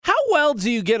well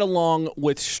do you get along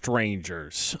with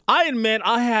strangers? I admit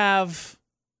I have,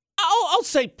 I'll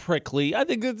say prickly. I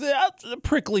think it's a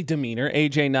prickly demeanor.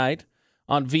 AJ Knight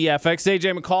on VFX.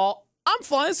 AJ McCall, I'm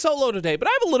flying solo today, but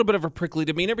I have a little bit of a prickly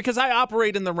demeanor because I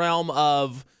operate in the realm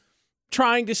of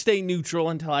trying to stay neutral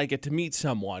until I get to meet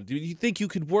someone. Do you think you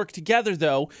could work together,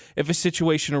 though, if a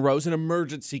situation arose, an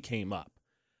emergency came up?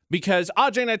 Because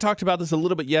Ajay and I talked about this a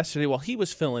little bit yesterday while he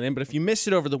was filling in, but if you missed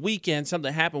it over the weekend, something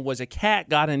that happened was a cat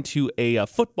got into a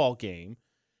football game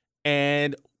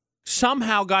and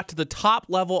somehow got to the top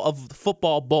level of the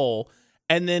football bowl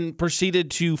and then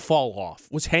proceeded to fall off,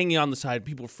 was hanging on the side.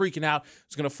 People were freaking out. It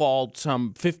was going to fall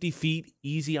some 50 feet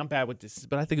easy. I'm bad with this,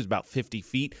 but I think it was about 50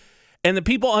 feet. And the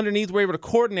people underneath were able to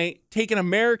coordinate, take an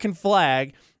American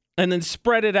flag, and then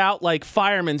spread it out like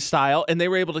fireman style, and they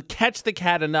were able to catch the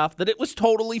cat enough that it was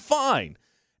totally fine.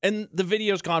 And the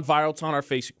video's gone viral. It's on our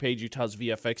Facebook page, Utah's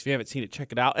VFX. If you haven't seen it,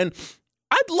 check it out. And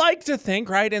I'd like to think,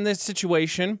 right, in this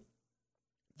situation,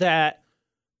 that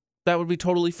would be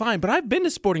totally fine. But I've been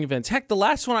to sporting events. Heck, the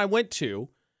last one I went to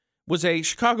was a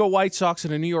Chicago White Sox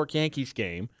and a New York Yankees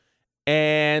game,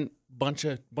 and bunch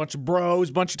of bros,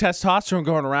 bunch of testosterone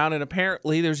going around, and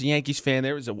apparently there's a Yankees fan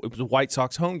there. It was a White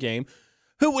Sox home game,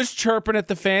 who was chirping at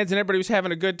the fans, and everybody was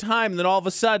having a good time. And then all of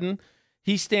a sudden,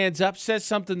 he stands up, says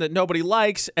something that nobody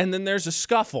likes, and then there's a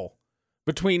scuffle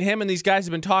between him and these guys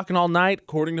who've been talking all night.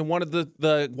 According to one of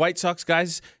the White Sox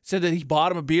guys, said that he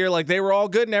bought him a beer, like they were all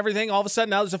good and everything. All of a sudden,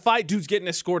 now there's a fight. Dude's getting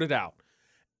escorted out.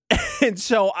 And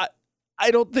so I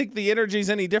don't think the energy is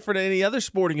any different at any other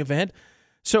sporting event.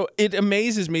 So it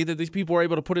amazes me that these people are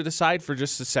able to put it aside for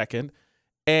just a second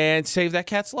and save that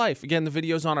cat's life. Again, the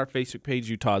video's on our Facebook page,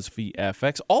 Utah's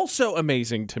VFX. Also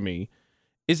amazing to me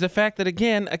is the fact that,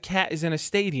 again, a cat is in a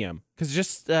stadium. Because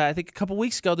just, I think a couple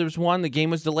weeks ago, there was one, the game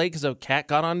was delayed because a cat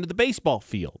got onto the baseball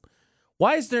field.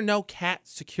 Why is there no cat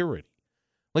security?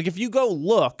 Like, if you go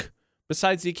look,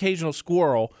 besides the occasional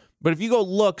squirrel, but if you go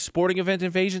look, sporting event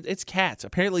invasions, it's cats.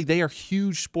 Apparently, they are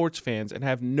huge sports fans and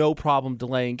have no problem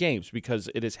delaying games because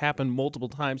it has happened multiple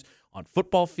times on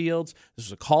football fields. This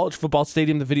was a college football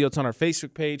stadium. The video, it's on our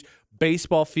Facebook page.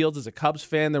 Baseball fields, as a Cubs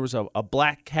fan, there was a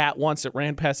black cat once that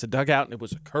ran past the dugout, and it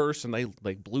was a curse, and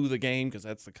they blew the game because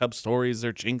that's the Cubs story, is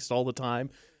they're jinxed all the time.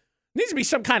 Needs to be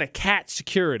some kind of cat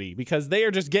security because they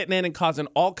are just getting in and causing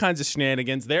all kinds of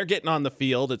shenanigans. They're getting on the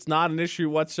field. It's not an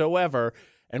issue whatsoever.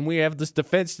 And we have this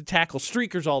defense to tackle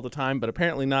streakers all the time, but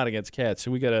apparently not against cats.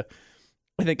 So we got to,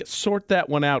 I think, sort that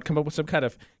one out, come up with some kind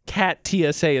of cat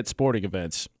TSA at sporting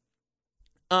events.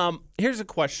 Here's a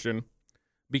question,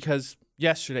 because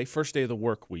yesterday, first day of the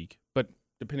work week, but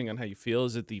depending on how you feel,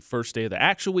 is it the first day of the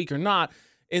actual week or not,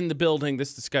 in the building,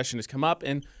 this discussion has come up,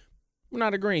 and we're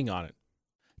not agreeing on it.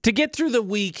 To get through the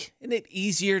week, isn't it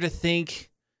easier to think,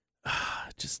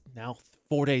 just now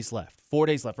 4 days left? 4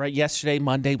 days left, right? Yesterday,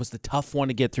 Monday, was the tough one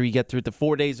to get through. You get through it. The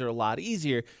 4 days are a lot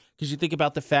easier because you think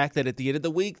about the fact that at the end of the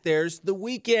week, there's the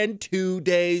weekend, 2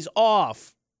 days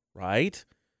off, right?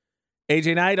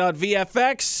 AJ Knight on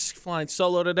VFX, flying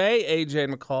solo today. AJ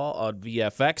and McCall on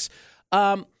VFX.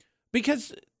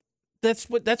 Because that's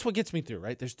what gets me through,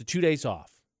 right? There's the 2 days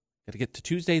off. Got to get to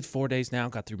Tuesday, 4 days now,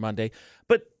 got through Monday.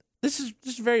 But this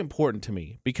is very important to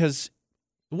me because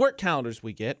the work calendars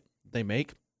they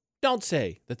make, don't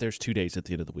say that there's 2 days at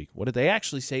the end of the week. What they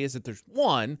actually say is that there's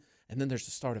one, and then there's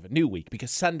the start of a new week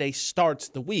because Sunday starts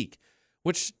the week,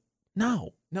 which,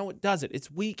 no, it doesn't.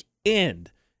 It's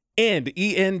weekend.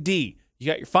 E-N-D. You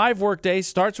got your 5 work days,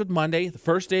 starts with Monday, the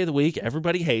first day of the week.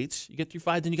 Everybody hates. You get through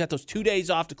 5, then you got those 2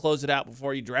 days off to close it out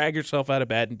before you drag yourself out of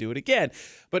bed and do it again.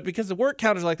 But because the work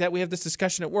counters like that, we have this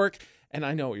discussion at work, and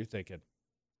I know what you're thinking.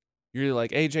 You're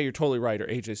like, AJ, you're totally right, or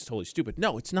AJ's totally stupid.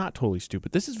 No, it's not totally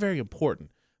stupid. This is very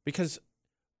important. Because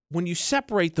when you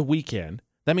separate the weekend,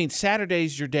 that means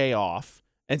Saturday's your day off,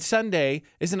 and Sunday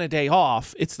isn't a day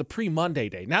off, it's the pre-Monday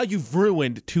day. Now you've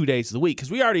ruined 2 days of the week, because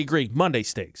we already agreed Monday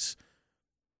stinks.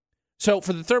 So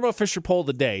for the Thermo Fisher poll of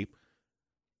the day,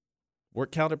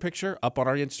 work calendar picture up on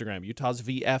our Instagram, Utah's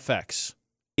VFX.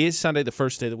 Is Sunday the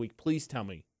first day of the week? Please tell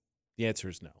me the answer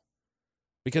is no.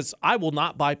 Because I will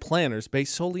not buy planners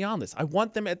based solely on this. I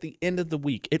want them at the end of the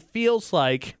week. It feels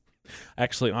like...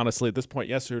 Actually, honestly, at this point,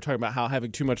 yesterday we were talking about how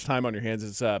having too much time on your hands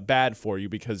is bad for you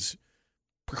because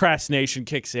procrastination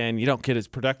kicks in. You don't get as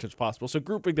productive as possible. So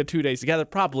grouping the 2 days together,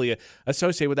 probably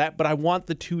associated with that, but I want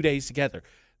the 2 days together.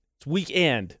 It's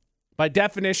weekend. By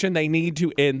definition, they need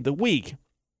to end the week.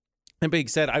 And being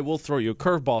said, I will throw you a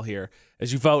curveball here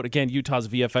as you vote. Again, Utah's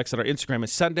VFX on our Instagram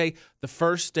is Sunday, the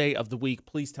first day of the week.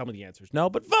 Please tell me the answers. No,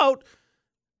 but vote.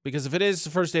 Because if it is the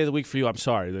first day of the week for you, I'm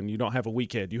sorry. Then you don't have a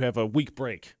weekend. You have a week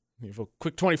break. You have a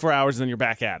quick 24 hours, and then you're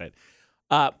back at it.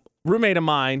 roommate of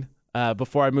mine,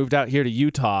 before I moved out here to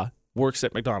Utah, works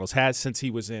at McDonald's, has since he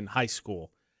was in high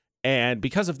school. And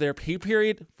because of their pay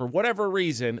period, for whatever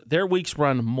reason, their weeks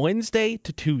run Wednesday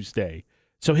to Tuesday.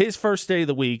 So his first day of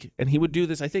the week, and he would do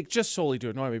this, I think, just solely to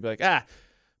annoy me. He'd be like,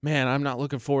 man, I'm not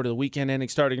looking forward to the weekend ending,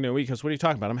 starting a new week. Because what are you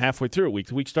talking about? I'm halfway through a week.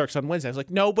 The week starts on Wednesday. I was like,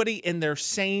 nobody in their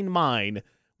sane mind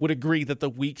would agree that the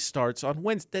week starts on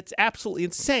Wednesday. That's absolutely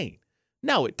insane.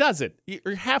 No, it doesn't.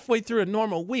 You're halfway through a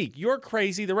normal week. You're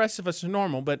crazy. The rest of us are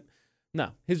normal. But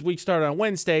no, his week started on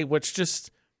Wednesday, which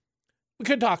just, we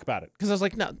couldn't talk about it. Because I was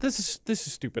like, no, this is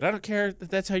stupid. I don't care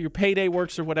that that's how your payday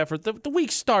works or whatever. The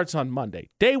week starts on Monday.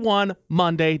 Day 1,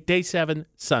 Monday. Day 7,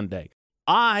 Sunday.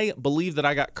 I believe that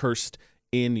I got cursed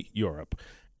in Europe.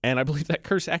 And I believe that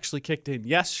curse actually kicked in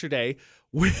yesterday,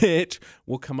 which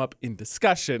will come up in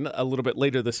discussion a little bit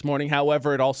later this morning.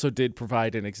 However, it also did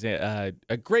provide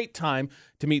a great time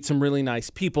to meet some really nice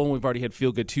people. And we've already had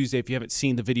Feel Good Tuesday. If you haven't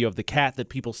seen the video of the cat that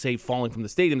people saved falling from the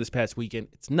stadium this past weekend,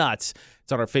 it's nuts.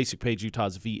 It's on our Facebook page,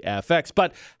 Utah's VFX.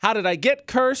 But how did I get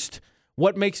cursed?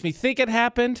 What makes me think it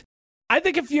happened? I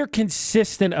think if you're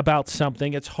consistent about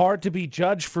something, it's hard to be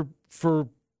judged for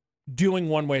doing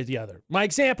one way or the other. My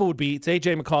example would be, it's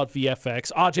Ajay McCall at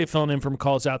VFX. Ajay filling in for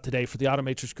McCall's out today for the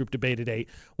Automatrix Group Debate at 8.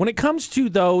 When it comes to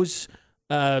those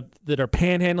that are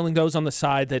panhandling, those on the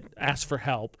side that ask for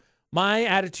help, my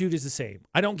attitude is the same.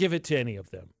 I don't give it to any of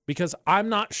them because I'm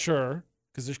not sure,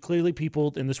 because there's clearly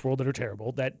people in this world that are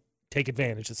terrible that take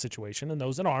advantage of the situation and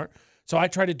those that aren't. So I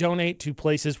try to donate to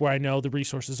places where I know the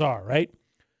resources are, right?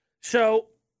 So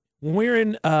when we were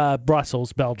in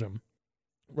Brussels, Belgium,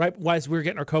 right as we were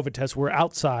getting our COVID test, we're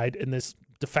outside in this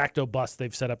de facto bus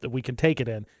they've set up that we can take it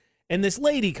in. And this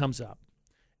lady comes up.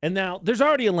 And now there's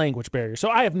already a language barrier. So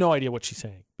I have no idea what she's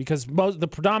saying because the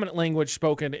predominant language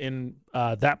spoken in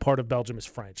that part of Belgium is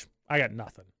French. I got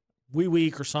nothing. Oui,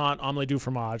 croissant, omelette du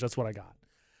fromage. That's what I got.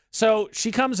 So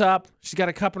she comes up. She's got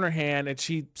a cup in her hand and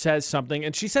she says something.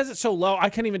 And she says it so low, I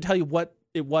can't even tell you what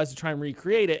it was to try and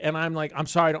recreate it. And I'm like, I'm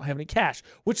sorry, I don't have any cash,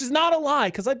 which is not a lie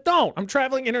because I don't. I'm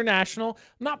traveling international.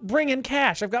 I'm not bringing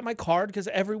cash. I've got my card because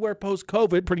everywhere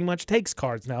post-COVID pretty much takes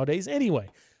cards nowadays anyway.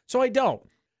 So I don't.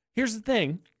 Here's the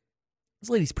thing. This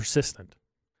lady's persistent.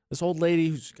 This old lady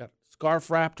who's got a scarf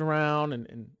wrapped around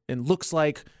and looks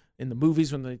like in the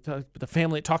movies when the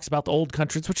family talks about the old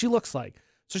country, it's what she looks like.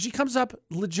 So she comes up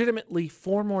legitimately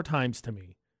 4 more times to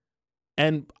me.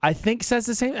 And I think says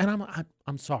the same. And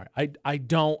I'm sorry. I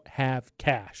don't have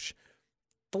cash.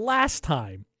 The last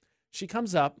time she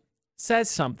comes up, says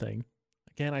something.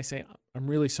 Again, I say, I'm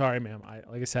really sorry, ma'am.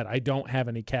 Like I said, I don't have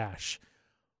any cash.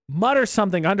 Mutters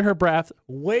something under her breath,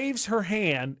 waves her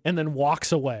hand, and then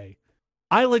walks away.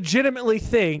 I legitimately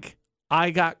think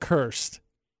I got cursed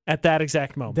at that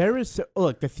exact moment.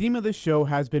 Look, the theme of the show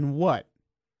has been what?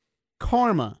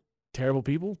 Karma. Terrible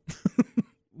people?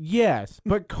 Yes,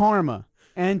 but karma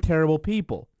and terrible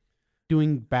people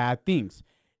doing bad things.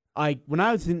 When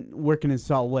I was working in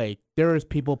Salt Lake, there was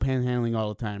people panhandling all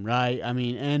the time, right? I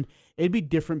mean, and it'd be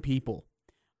different people.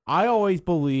 I always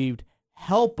believed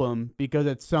help them because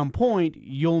at some point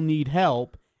you'll need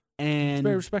help. And it's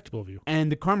very respectable of you.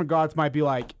 And the karma gods might be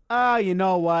like, you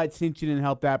know what? Since you didn't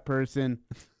help that person,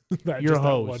 you're a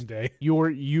host. One day.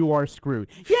 You are screwed.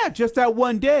 Yeah, just that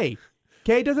one day.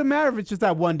 Okay, it doesn't matter if it's just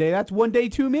that one day. That's one day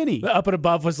too many. The up and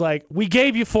above was like, we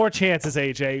gave you 4 chances,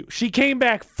 AJ. She came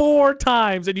back 4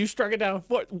 times, and you struck it down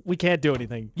 4. We can't do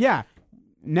anything. Yeah.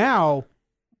 Now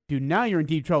you're in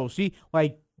deep trouble. See,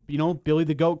 Billy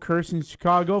the Goat curse in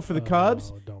Chicago for the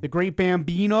Cubs. The great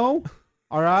Bambino.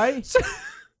 All right?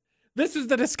 This is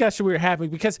the discussion we were having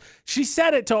because she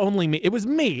said it to only me. It was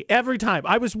me every time.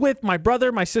 I was with my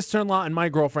brother, my sister-in-law, and my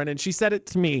girlfriend, and she said it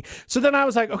to me. So then I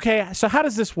was like, okay, so how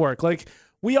does this work? Like,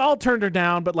 we all turned her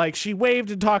down, but, she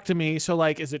waved and talked to me. So,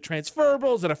 is it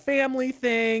transferable? Is it a family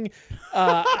thing?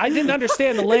 I didn't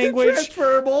understand the language. Is it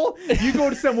transferable? You go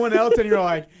to someone else, and you're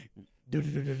like,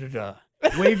 da-da-da-da-da.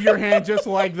 Wave your hand just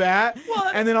like that.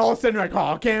 What? And then all of a sudden, you're like,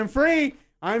 oh, okay, I'm free.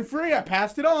 I'm free. I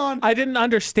passed it on. I didn't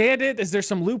understand it. Is there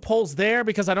some loopholes there?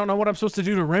 Because I don't know what I'm supposed to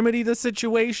do to remedy the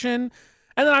situation.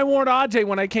 And then I warned Ajay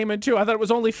when I came in, too. I thought it was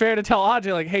only fair to tell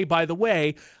Ajay, hey, by the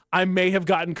way, I may have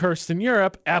gotten cursed in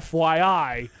Europe,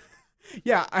 FYI.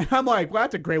 Yeah, I'm like, well,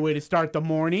 that's a great way to start the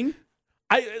morning.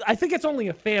 I think it's only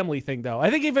a family thing, though.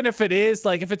 I think even if it is,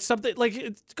 if it's something,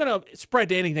 it's going to spread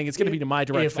to anything, it's going to be to my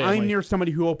direct family. If I'm near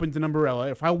somebody who opens an umbrella,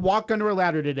 if I walk under a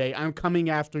ladder today, I'm coming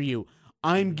after you.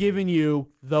 I'm giving you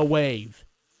the wave.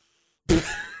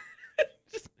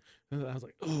 And I was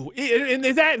like, ooh. And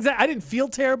is that I didn't feel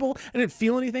terrible. I didn't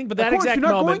feel anything. But that of course, exact you're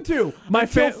not moment. going to.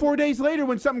 Until 4 days later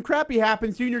when something crappy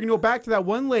happens to you, and you're going to go back to that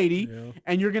one lady,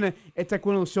 and you're going to, it's like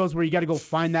one of those shows where you got to go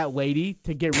find that lady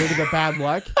to get rid of the bad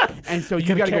luck. And so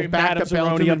you got to go back to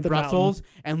Belgium and Brussels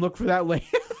and look for that lady.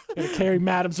 Got to carry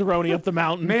Madame Zeroni up the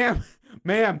mountain.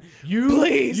 Ma'am, you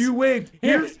waved.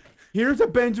 Here's a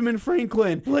Benjamin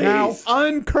Franklin. Please. Now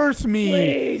uncurse me.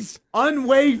 Please.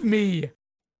 Unwave me.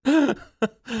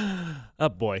 Oh,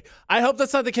 boy. I hope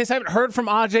that's not the case. I haven't heard from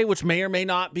Ajay, which may or may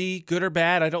not be good or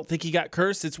bad. I don't think he got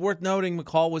cursed. It's worth noting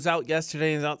McCall was out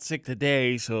yesterday and is out sick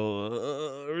today,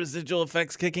 so residual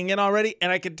effects kicking in already.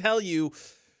 And I can tell you,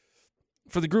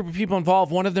 for the group of people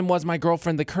involved, one of them was my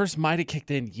girlfriend. The curse might have kicked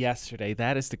in yesterday.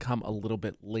 That is to come a little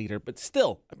bit later. But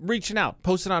still, I'm reaching out.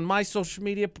 Posted on my social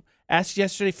media. Asked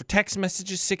yesterday for text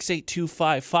messages,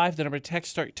 68255. The number to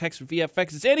text, start text with VFX.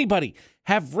 Does anybody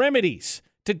have remedies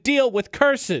to deal with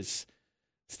curses?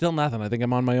 Still nothing. I think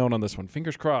I'm on my own on this one.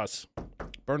 Fingers crossed.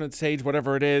 Burning sage,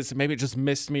 whatever it is. Maybe it just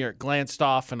missed me or it glanced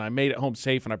off and I made it home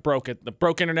safe and I broke it. I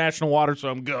broke international water, so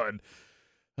I'm good.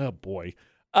 Oh, boy.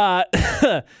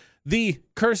 The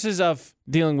curses of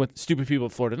dealing with stupid people in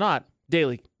Florida, not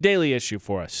daily issue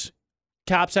for us.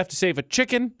 Cops have to save a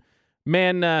chicken.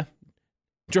 Man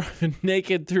driving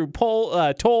naked through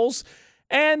tolls,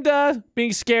 and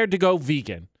being scared to go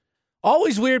vegan.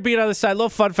 Always weird being on the side. Little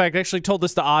fun fact, I actually told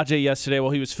this to Ajay yesterday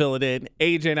while he was filling in.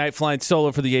 AJ Knight flying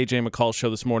solo for the AJ McCall show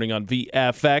this morning on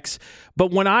VFX.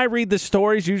 But when I read the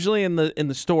stories, usually in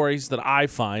the stories that I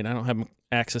find, I don't have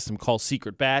access to McCall's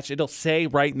secret batch. It'll say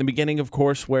right in the beginning, of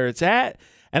course, where it's at.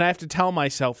 And I have to tell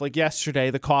myself, like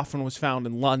yesterday, the coffin was found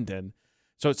in London.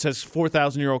 So it says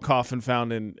 4,000-year-old coffin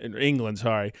found in England,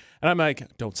 sorry. And I'm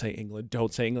like, don't say England.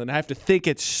 I have to think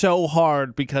it so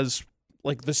hard because,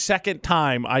 like, the second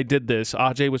time I did this,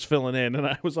 Ajay was filling in, and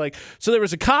I was like, so there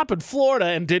was a cop in Florida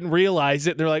and didn't realize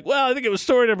it. And they're like, well, I think it was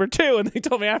story number 2. And they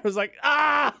told me, I was like,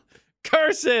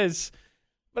 curses.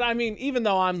 But, I mean, even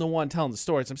though I'm the one telling the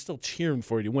stories, I'm still cheering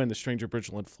for you to win the Stranger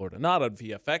Bridgeland, Florida. Not on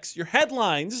VFX. Your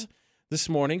headlines this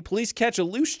morning: police catch a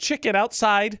loose chicken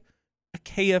outside a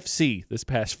KFC this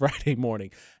past Friday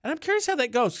morning. And I'm curious how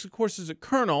that goes. Of course, there's a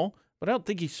colonel, but I don't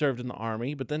think he served in the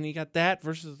Army. But then you got that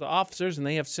versus the officers, and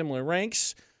they have similar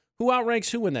ranks. Who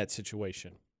outranks who in that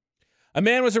situation? A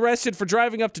man was arrested for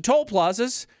driving up to toll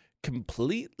plazas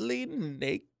completely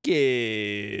naked.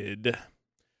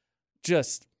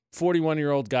 Just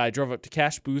 41-year-old guy drove up to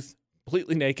cash booth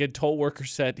completely naked. Toll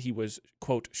workers said he was,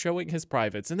 quote, showing his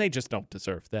privates, and they just don't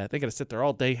deserve that. They got to sit there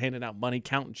all day handing out money,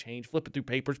 counting change, flipping through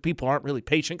papers. People aren't really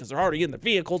patient because they're already in the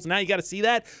vehicles. Now you got to see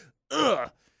that.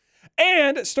 Ugh.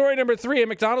 And story number 3, a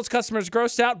McDonald's customer is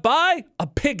grossed out by a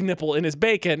pig nipple in his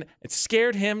bacon. It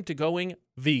scared him to going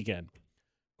vegan.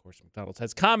 Of course, McDonald's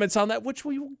has comments on that, which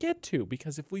we will get to,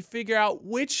 because if we figure out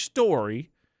which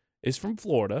story is from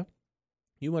Florida,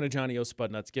 you win a Johnny O.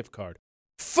 Spudnuts gift card.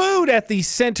 Food at the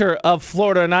center of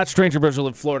Florida, not Stranger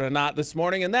Bridgeland, Florida, not this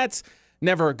morning. And that's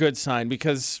never a good sign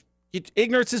because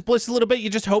ignorance is bliss a little bit.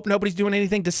 You just hope nobody's doing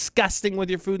anything disgusting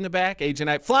with your food in the back. AJ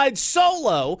Knight flied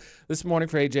solo this morning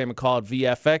for AJ McCall at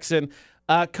VFX.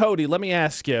 And Cody, let me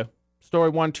ask you, story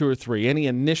 1, 2, or 3, any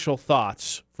initial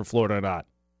thoughts for Florida or not?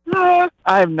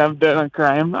 I've never done a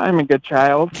crime. I'm a good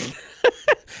child.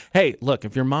 Hey, look,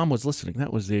 if your mom was listening,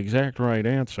 that was the exact right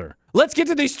answer. Let's get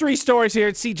to these 3 stories here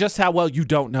and see just how well you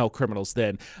don't know criminals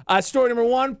then. Story number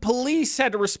 1, police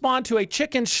had to respond to a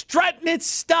chicken strutting its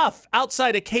stuff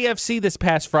outside a KFC this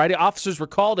past Friday. Officers were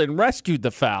called and rescued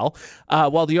the fowl.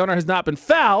 While the owner has not been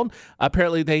found,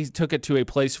 apparently they took it to a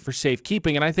place for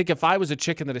safekeeping. And I think if I was a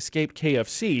chicken that escaped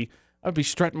KFC, I'd be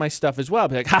strutting my stuff as well. I'd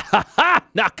be like, ha, ha, ha,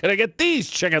 not going to get these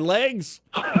chicken legs.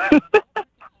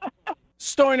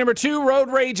 Story number 2, road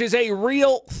rage is a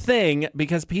real thing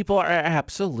because people are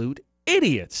absolute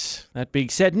idiots. That being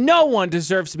said, no one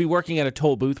deserves to be working at a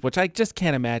toll booth, which I just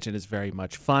can't imagine is very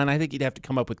much fun. I think you'd have to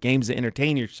come up with games to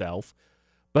entertain yourself.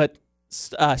 But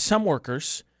some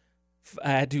workers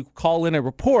had to call in a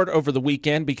report over the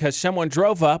weekend because someone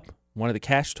drove up one of the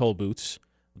cash toll booths,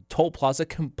 toll plaza,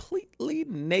 completely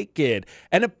naked.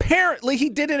 And apparently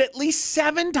he did it at least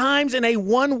 7 times in a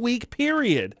 1-week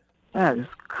period. That is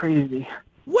crazy.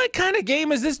 What kind of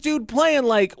game is this dude playing?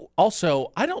 Like,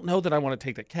 also, I don't know that I want to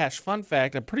take the cash. Fun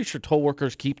fact, I'm pretty sure toll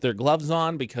workers keep their gloves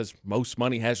on because most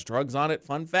money has drugs on it.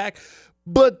 Fun fact.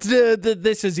 But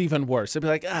this is even worse. They'd be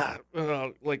like,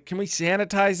 can we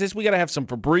sanitize this? We got to have some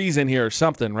Febreze in here or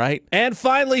something, right? And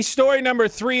finally, story number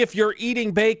 3, if you're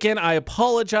eating bacon, I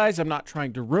apologize. I'm not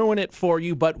trying to ruin it for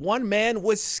you, but one man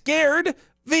was scared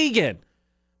vegan.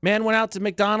 Man went out to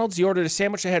McDonald's. He ordered a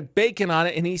sandwich that had bacon on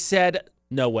it, and he said,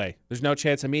 No way. There's no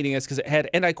chance I'm eating this because it had,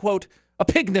 and I quote, a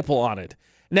pig nipple on it.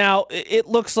 Now, it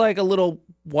looks like a little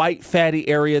white fatty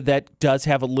area that does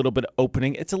have a little bit of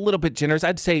opening. It's a little bit generous.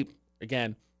 I'd say,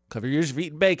 again, cover your ears of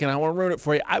eating bacon. I don't want to ruin it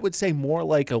for you. I would say more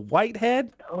like a white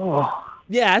head. Oh.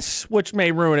 Yes, which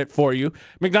may ruin it for you.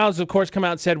 McDonald's, of course, come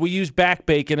out and said, we use back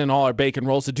bacon in all our bacon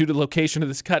rolls. So due to the location of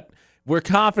this cut, we're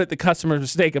confident the customer is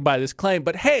mistaken by this claim.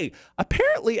 But hey,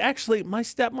 apparently, actually, my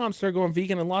stepmom started going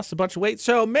vegan and lost a bunch of weight.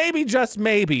 So maybe, just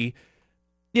maybe,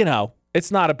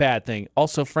 it's not a bad thing.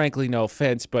 Also, frankly, no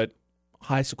offense, but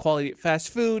highest quality fast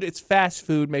food. It's fast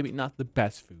food, maybe not the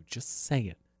best food. Just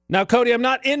saying. Now, Cody, I'm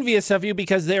not envious of you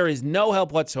because there is no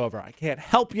help whatsoever. I can't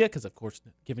help you because, of course,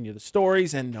 I'm giving you the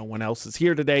stories and no one else is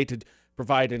here today to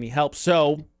provide any help.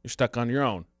 So you're stuck on your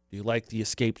own. Do you like the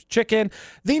escaped chicken,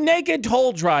 the naked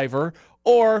toll driver,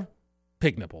 or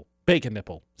pig nipple? Bacon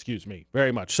nipple, excuse me,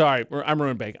 very much. Sorry, I'm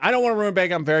ruining bacon. I don't want to ruin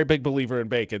bacon. I'm a very big believer in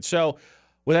bacon. So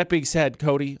with that being said,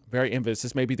 Cody, very envious.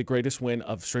 This may be the greatest win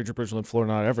of Stranger Bridgeland,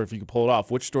 Florida not ever if you can pull it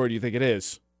off. Which story do you think it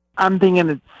is? I'm thinking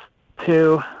it's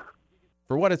 2.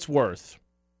 For what it's worth,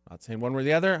 not saying one way or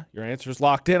the other, your answer is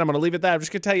locked in. I'm going to leave it at that. I'm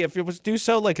just going to tell you, if it was do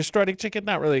so like a strutting chicken,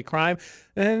 not really a crime.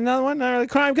 And another one, not really a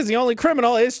crime because the only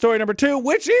criminal is story number 2,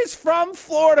 which is from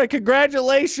Florida.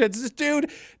 Congratulations. This dude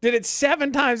did it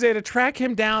 7 times. They had to track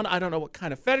him down. I don't know what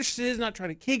kind of fetish it is, not trying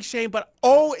to kink shame, but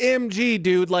OMG,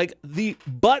 dude, like the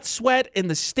butt sweat and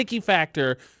the sticky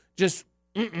factor, just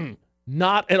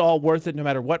not at all worth it no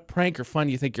matter what prank or fun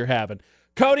you think you're having.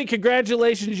 Cody,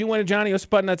 congratulations. You win a Johnny O.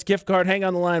 Spudnuts gift card. Hang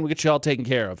on the line. We'll get you all taken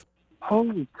care of.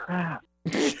 Holy crap.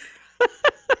 It's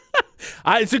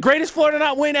the greatest Florida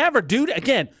not win ever. Dude,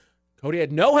 again, Cody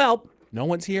had no help. No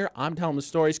one's here. I'm telling the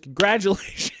stories.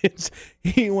 Congratulations.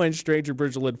 He went Stranger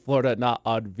Bridgeland, Florida, not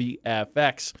on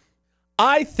VFX.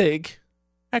 I think,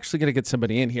 actually going to get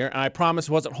somebody in here, and I promise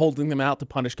wasn't holding them out to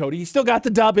punish Cody. He still got the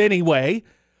dub anyway.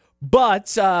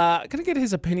 But going to get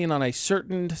his opinion on a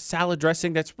certain salad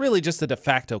dressing that's really just a de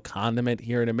facto condiment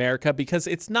here in America because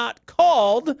it's not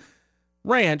called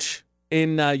ranch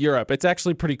in Europe. It's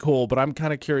actually pretty cool, but I'm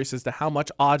kind of curious as to how much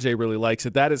Ajay really likes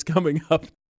it. That is coming up.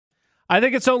 I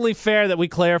think it's only fair that we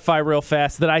clarify real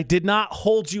fast that I did not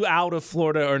hold you out of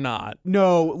Florida or not.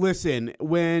 No, listen,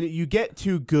 when you get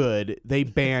too good, they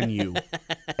ban you.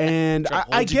 And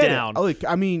I get down.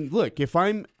 it. Look, if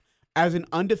I'm as an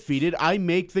undefeated, I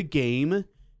make the game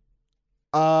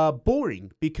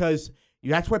boring because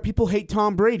that's why people hate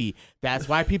Tom Brady. That's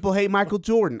why people hate Michael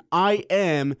Jordan. I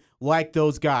am like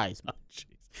those guys. Oh,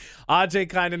 Ajay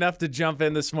kind enough to jump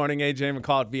in this morning. AJ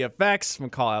McCall at VFX.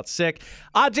 McCall out sick.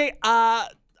 Ajay,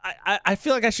 I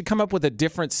feel like I should come up with a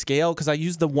different scale because I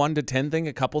used the 1 to 10 thing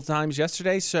a couple times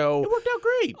yesterday. So it worked out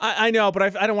great. I know,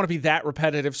 but I don't want to be that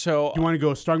repetitive. So you want to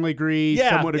go strongly agree,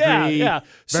 yeah, somewhat agree,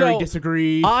 very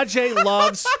disagree. Ajay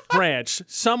loves ranch.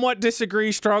 Somewhat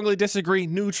disagree, strongly disagree,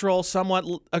 neutral, somewhat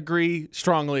agree,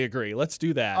 strongly agree. Let's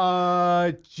do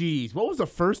that. Geez, what was the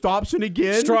first option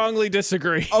again? Strongly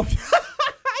disagree. Oh,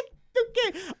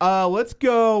 okay. Let's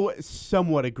go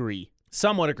somewhat agree.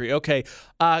 Somewhat agree. Okay.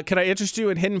 Can I interest you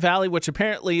in Hidden Valley, which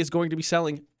apparently is going to be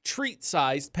selling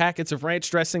treat-sized packets of ranch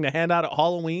dressing to hand out at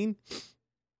Halloween?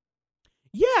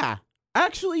 Yeah,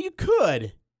 actually, you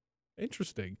could.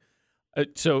 Interesting.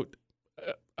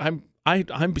 I'm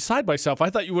beside myself. I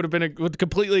thought you would have been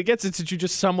completely against it since you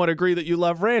just somewhat agree that you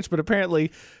love ranch, but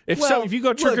apparently, if you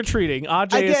go trick-or-treating,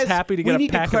 Ajay is happy to get a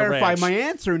packet of ranch. We need to clarify my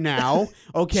answer now,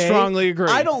 okay? Strongly agree.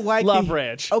 I don't like love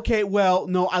ranch. Okay, well,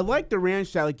 no, I like the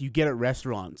ranch that you get at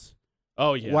restaurants.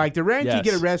 Oh, yeah. Like the ranch you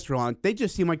get at a restaurant, they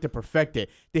just seem like to perfect it.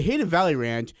 The Hidden Valley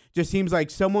Ranch just seems like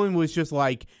someone was just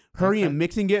like hurrying,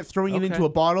 mixing it, throwing it into a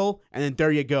bottle, and then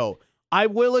there you go. I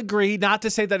will agree, not to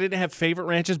say that I didn't have favorite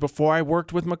ranches before I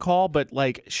worked with McCall, but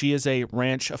like she is a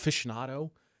ranch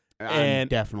aficionado. I'm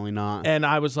definitely not. And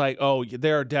I was like, oh,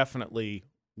 there are definitely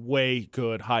way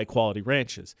good, high quality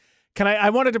ranches. I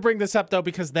wanted to bring this up though,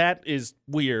 because that is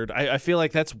weird. I feel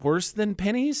like that's worse than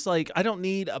pennies. Like I don't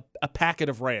need a packet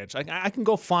of ranch. I can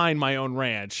go find my own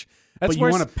ranch. That's but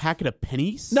you want a packet of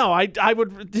pennies? No, I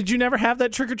would. Did you never have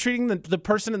that trick-or-treating? The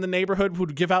person in the neighborhood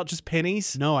would give out just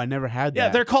pennies? No, I never had that. Yeah,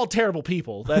 they're called terrible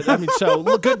people.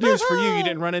 So good news for you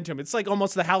didn't run into them. It's like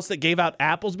almost the house that gave out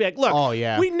apples. Be like, look,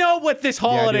 we know what this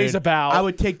holiday's about. I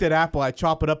would take that apple, I'd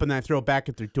chop it up, and then I'd throw it back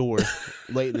at their door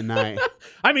late in the night.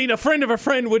 I mean, a friend of a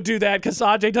friend would do that because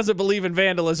Ajay doesn't believe in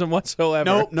vandalism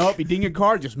whatsoever. Nope. You ding a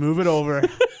car, just move it over.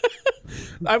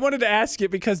 I wanted to ask you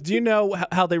because do you know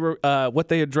how they were, what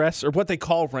they address or what they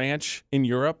call ranch in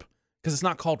Europe? Because it's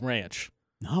not called ranch.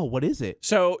 No, what is it?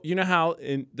 So you know how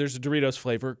there's a Doritos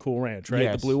flavor, Cool Ranch, right?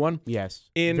 Yes. The blue one. Yes.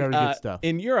 In Very good stuff.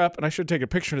 in Europe, and I should take a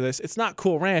picture of this. It's not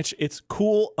Cool Ranch. It's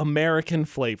Cool American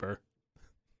flavor.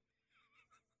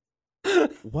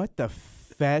 What the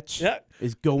fetch Yeah.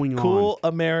 is going on? Cool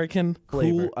American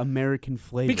flavor. Cool American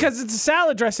flavor. Because it's a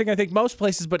salad dressing, I think most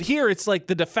places, but here it's like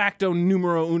the de facto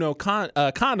numero uno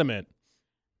condiment.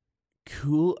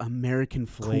 Cool American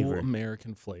flavor. Cool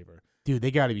American flavor. Dude,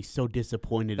 they got to be so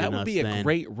disappointed That in would us be a then.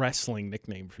 great wrestling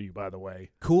nickname for you, by the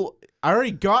way. Cool. I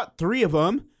already got 3 of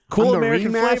them. Cool I'm the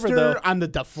American ringmaster, flavor, though. I'm the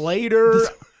deflator.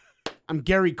 I'm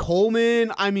Gary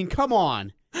Coleman. I mean, come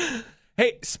on.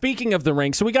 Hey, speaking of the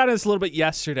ring, so we got into this a little bit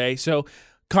yesterday. So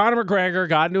Conor McGregor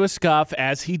got into a scuff,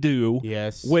 as he do,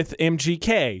 Yes. with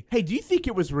MGK. Hey, do you think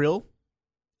it was real?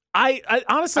 I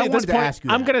honestly, I at this wanted to point, ask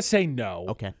you I'm that. going to say no.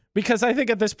 Okay. Because I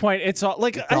think at this point, it's all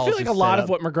like, I all feel like a just lot set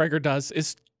of up. what McGregor does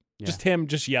is just him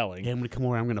just yelling. Hey, I'm going to come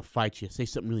over. I'm going to fight you. Say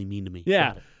something really mean to me.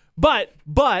 Yeah. But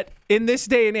in this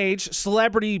day and age,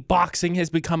 celebrity boxing has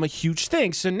become a huge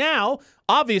thing. So now,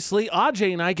 obviously,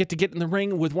 Ajay and I get to get in the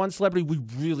ring with one celebrity we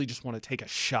really just want to take a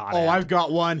shot at. Oh, I've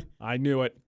got one. I knew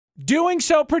it. Doing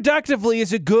so productively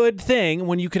is a good thing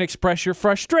when you can express your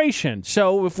frustration.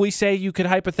 So if we say you could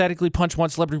hypothetically punch one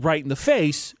celebrity right in the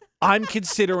face, I'm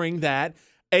considering that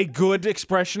a good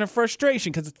expression of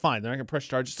frustration because it's fine. They're not going to press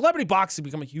charges. Celebrity boxing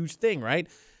become a huge thing, right?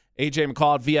 AJ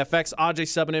McCall at VFX. Ajay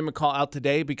subbing in McCall out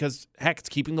today because, heck, it's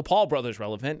keeping the Paul brothers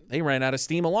relevant. They ran out of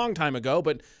steam a long time ago,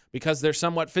 but because they're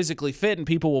somewhat physically fit and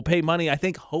people will pay money, I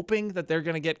think, hoping that they're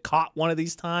going to get caught one of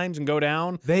these times and go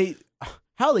down.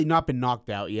 How have they not been knocked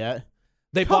out yet?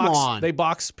 They Come box. on. They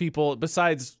box people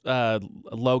besides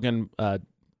Logan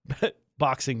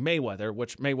boxing Mayweather,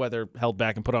 which Mayweather held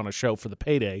back and put on a show for the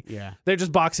payday. Yeah. They're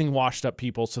just boxing washed up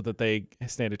people so that they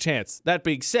stand a chance. That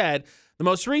being said, the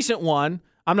most recent one,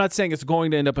 I'm not saying it's going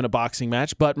to end up in a boxing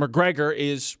match, but McGregor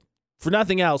is, for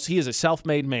nothing else, he is a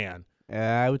self-made man.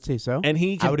 I would say so. And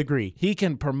I would agree. He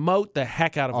can promote the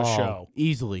heck out of a show.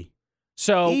 Easily.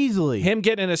 So Easily. him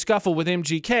getting in a scuffle with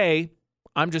MGK,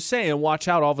 I'm just saying, watch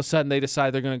out. All of a sudden, they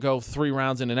decide they're going to go 3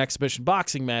 rounds in an exhibition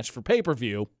boxing match for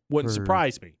pay-per-view. Wouldn't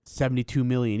surprise me. $72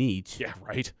 million each. Yeah,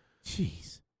 right.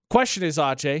 Jeez. Question is,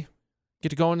 Ajay, get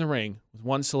to go in the ring with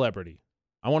one celebrity.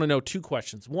 I want to know 2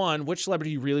 questions. One, which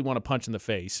celebrity you really want to punch in the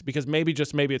face? Because maybe,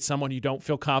 just maybe, it's someone you don't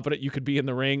feel confident you could be in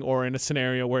the ring or in a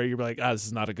scenario where you're like, this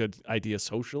is not a good idea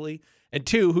socially. And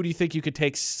 2, who do you think you could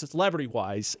take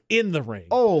celebrity-wise in the ring?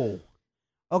 Oh.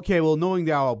 Okay, well, knowing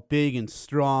that I'm big and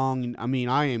strong, I mean,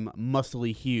 I am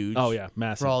muscly huge. Oh, yeah,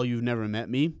 massive. For all you've never met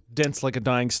me. Dense like a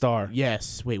dying star.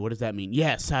 Yes. Wait, what does that mean?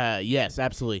 Yes, yes,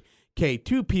 absolutely. Okay,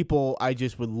 2 people I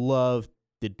just would love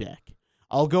to deck.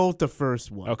 I'll go with the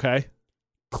first one. Okay.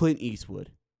 Clint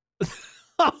Eastwood. If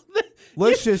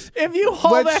you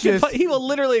hold back, he will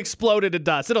literally explode into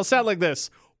dust. It'll sound like this.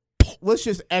 Let's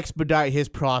just expedite his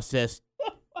process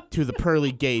to the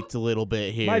pearly gates a little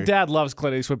bit here. My dad loves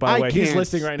Clint Eastwood, by the way. He's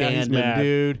listening right now. He's mad.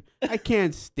 Dude. I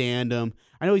can't stand him.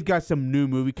 I know he's got some new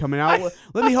movie coming out.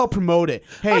 Let me help promote it.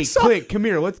 Hey, Clint, come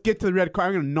here. Let's get to the red car.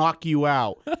 I'm going to knock you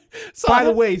out. By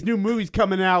the way, his new movie's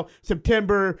coming out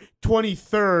September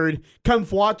 23rd. Come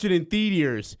watch it in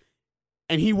theaters.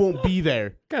 And he won't be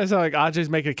there. Kind of sound like Ajay's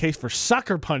making a case for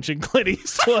sucker punching Clint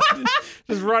Eastwood.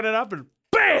 Just running up and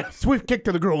bam! Swift kick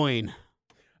to the groin.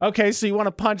 Okay, so you want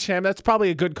to punch him. That's probably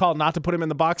a good call not to put him in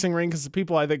the boxing ring because the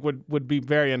people, I think, would be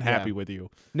very unhappy with you.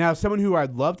 Now, someone who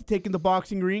I'd love to take in the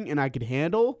boxing ring and I could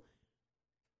handle,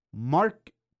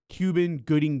 Mark Cuban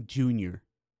Gooding Jr.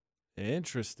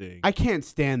 Interesting. I can't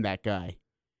stand that guy.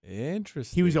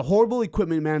 Interesting. He was a horrible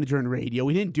equipment manager in radio.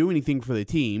 He didn't do anything for the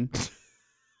team.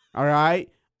 All right?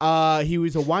 He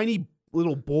was a whiny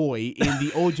little boy in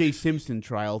the O.J. Simpson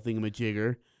trial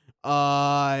thingamajigger.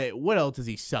 What else has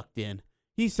he sucked in?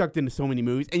 He's sucked into so many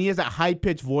movies, and he has that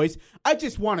high-pitched voice. I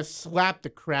just want to slap the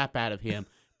crap out of him.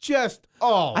 I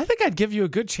think I'd give you a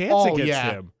good chance against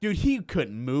him. Dude, he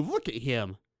couldn't move. Look at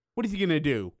him. What is he going to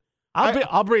do?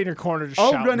 I'll be in your corner to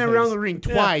I'll shout run around the ring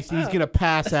twice, and he's going to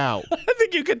pass out. I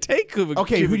think you could take Cuba.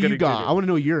 Okay, who do you got? I want to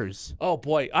know yours. Oh,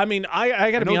 boy. I mean,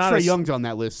 I got to be Trey honest. Young's on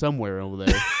that list somewhere over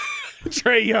there.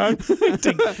 Trey Young.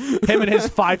 Him and his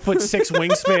 5'6"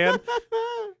 wingspan.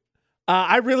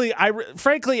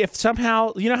 Frankly, if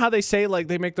somehow, you know how they say, like,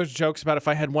 they make those jokes about if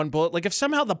I had one bullet, like if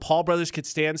somehow the Paul brothers could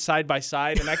stand side by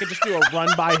side and I could just do a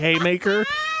run-by haymaker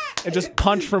and just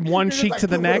punch from one cheek to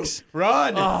the next.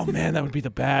 Run! Oh, man, that would be the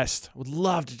best. Would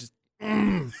love to just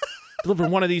deliver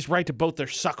one of these right to both their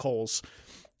suck holes.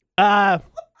 In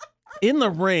the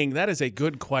ring, that is a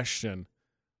good question.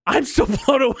 I'm still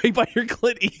blown away by your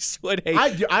Clint Eastwood hate.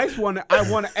 I want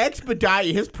to expedite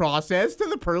his process to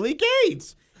the pearly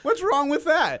gates. What's wrong with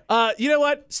that? You know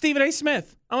what? Stephen A.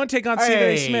 Smith. I want to take on Stephen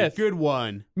A. Smith. Good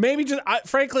one. Maybe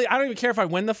frankly, I don't even care if I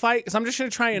win the fight because I'm just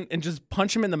going to try and just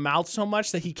punch him in the mouth so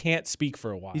much that he can't speak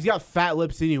for a while. He's got fat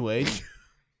lips anyway.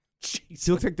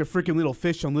 He looks like the freaking little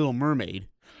fish on Little Mermaid.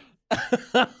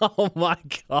 Oh my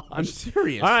gosh. I'm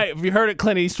serious. All right, if you heard it,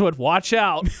 Clint Eastwood, watch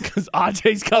out because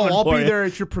Ajay's coming I'll for be you. there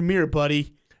at your premiere,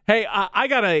 buddy. Hey, I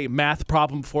got a math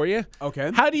problem for you.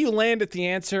 Okay. How do you land at the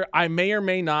answer, I may or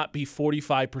may not be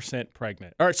 45%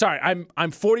 pregnant? Or sorry, I'm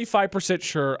 45%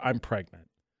 sure I'm pregnant.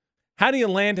 How do you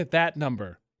land at that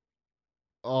number?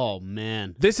 Oh,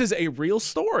 man. This is a real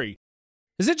story.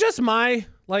 Is it just my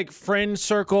friend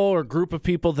circle or group of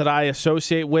people that I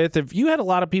associate with? If you had a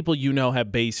lot of people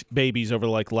have babies over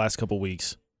the last couple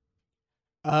weeks?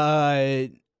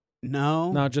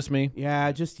 No. No, just me?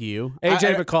 Yeah, just you.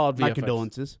 Ajay McCall, VFX. My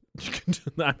condolences.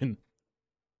 I mean,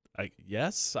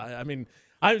 yes.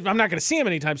 I'm not going to see him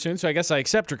anytime soon, so I guess I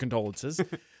accept your condolences.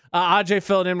 Ajay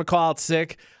filling in, McCall out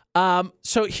sick.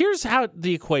 So here's how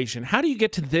the equation. How do you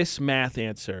get to this math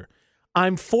answer?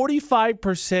 I'm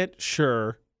 45%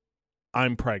 sure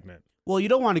I'm pregnant. Well, you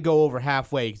don't want to go over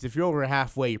halfway, because if you're over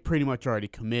halfway, you're pretty much already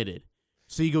committed.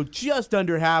 So you go just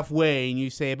under halfway, and you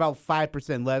say about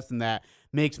 5% less than that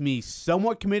makes me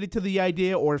somewhat committed to the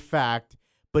idea or fact,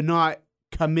 but not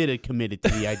committed to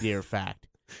the idea or fact.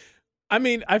 I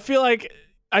mean, I feel like,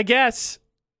 I guess,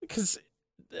 because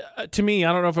to me,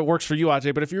 I don't know if it works for you,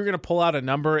 Ajay, but if you were going to pull out a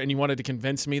number and you wanted to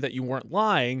convince me that you weren't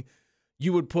lying,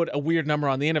 you would put a weird number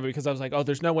on the end of it because I was like, oh,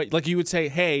 there's no way. Like you would say,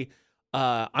 hey,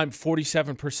 I'm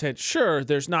 47% sure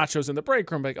there's nachos in the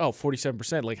break room. Like, oh,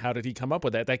 47%. Like, how did he come up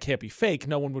with that? That can't be fake.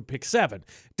 No one would pick 7.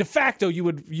 De facto, you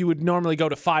would normally go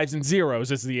to 5s and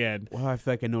 0s as the end. Well, I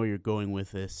feel like I know where you're going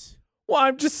with this. Well,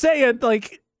 I'm just saying,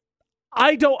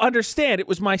 I don't understand. It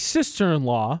was my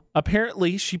sister-in-law.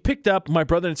 Apparently, she picked up my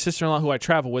brother and sister-in-law who I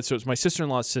travel with, so it was my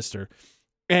sister-in-law's sister.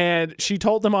 And she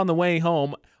told them on the way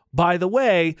home, by the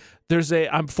way,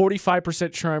 I'm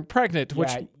 45% sure I'm pregnant,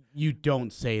 which you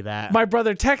don't say that. My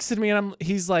brother texted me and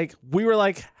he's like, we were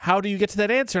like, how do you get to that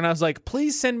answer? And I was like,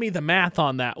 please send me the math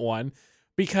on that one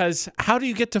because how do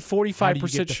you get to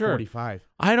 45% sure? 45?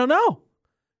 I don't know.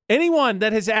 Anyone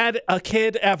that has had a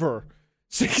kid ever,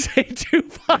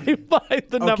 68255,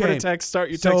 the number to text. Start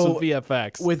your text with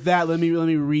VFX. With that, let me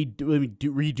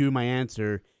redo my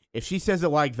answer. If she says it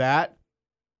like that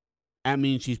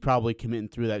means she's probably committing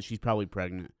through that. She's probably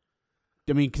pregnant.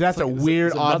 I mean, because that's a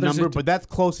weird, odd number, but that's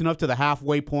close enough to the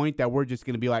halfway point that we're just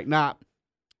going to be like, nah,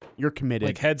 you're committed.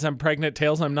 Like heads, I'm pregnant,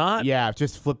 tails, I'm not? Yeah,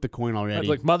 just flip the coin already.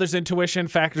 Like mother's intuition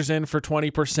factors in for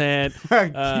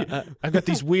 20%. I've got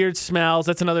these weird smells.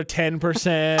 That's another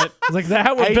 10%. Like that.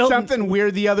 I ate something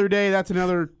weird the other day. That's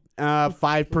another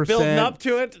 5%. Building up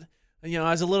to it. You know,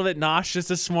 I was a little bit nauseous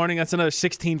this morning. That's another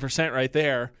 16% right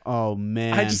there. Oh,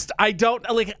 man. I don't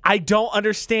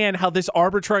understand how this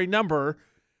arbitrary number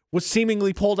was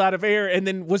seemingly pulled out of air and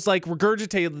then was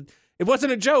regurgitated. It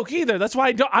wasn't a joke either. That's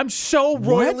why I'm so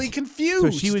royally confused.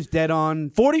 So she was dead on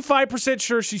 45%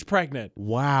 sure she's pregnant.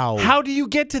 Wow. How do you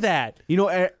get to that? You know,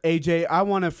 AJ, I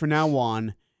want to, from now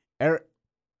on,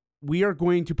 we are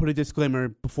going to put a disclaimer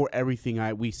before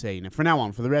everything we say. Now, from now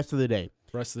on, for the rest of the day.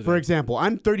 For example,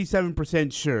 I'm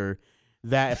 37% sure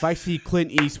that if I see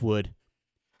Clint Eastwood,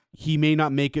 he may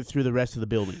not make it through the rest of the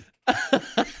building.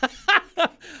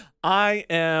 I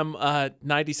am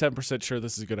 97% sure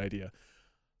this is a good idea.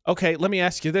 Okay, let me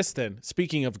ask you this then.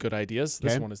 Speaking of good ideas,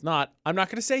 this one is not. I'm not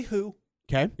going to say who.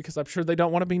 Okay. Because I'm sure they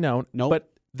don't want to be known. Nope.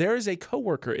 But there is a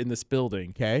coworker in this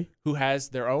building who has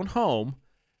their own home,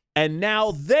 and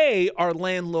now they are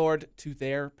landlord to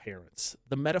their parents.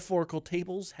 The metaphorical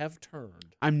tables have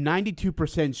turned. I'm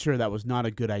 92% sure that was not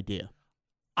a good idea.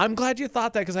 I'm glad you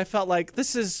thought that because I felt like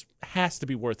this has to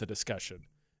be worth a discussion.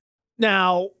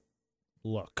 Now,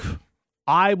 look,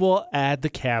 I will add the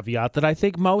caveat that I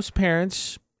think most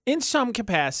parents, in some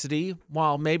capacity,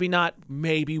 while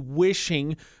maybe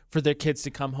wishing for their kids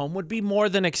to come home, would be more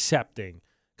than accepting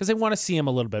because they want to see them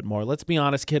a little bit more. Let's be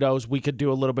honest, kiddos, we could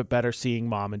do a little bit better seeing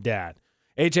mom and dad.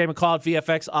 AJ McCall at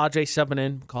VFX, Ajay subbing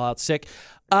in, call out sick.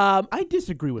 I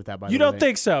disagree with that, by the way. You don't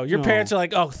think so? Your parents are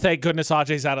like, oh, thank goodness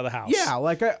Ajay's out of the house. Yeah,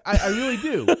 like I really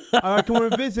do. I come over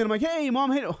and visit, I'm like, hey,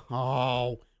 mom, hey.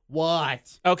 Oh,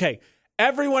 what? Okay,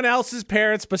 everyone else's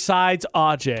parents besides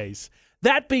Ajay's.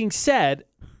 That being said,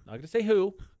 not going to say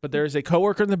who, but there is a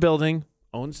coworker in the building,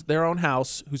 owns their own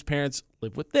house, whose parents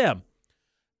live with them.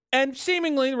 And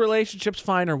seemingly the relationship's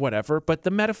fine or whatever, but the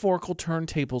metaphorical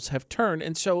turntables have turned.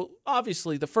 And so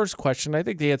obviously the first question, I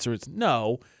think the answer is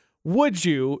no. would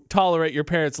you tolerate your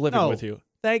parents living No. with you?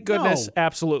 Thank goodness, No.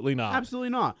 absolutely not. Absolutely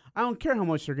not. I don't care how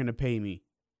much they're going to pay me.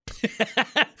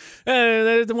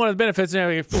 One of the benefits,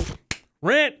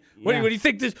 rent. What Yeah. do you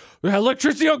think this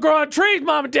electricity will grow on trees,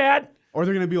 Mom and Dad? Or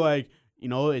they're going to be like,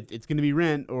 it's going to be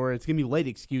rent, or it's going to be late,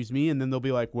 excuse me. And then they'll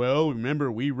be like, well,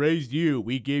 remember, we raised you.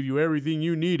 We gave you everything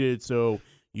you needed, so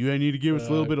you need to give us a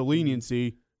little bit of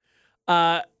leniency.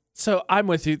 So I'm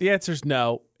with you. The answer is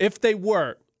no. If they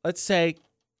were, let's say,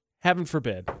 heaven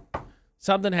forbid,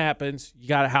 something happens, you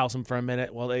got to house them for a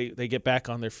minute while they get back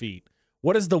on their feet.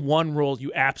 What is the one rule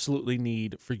you absolutely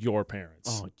need for your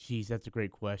parents? Oh, geez, that's a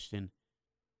great question.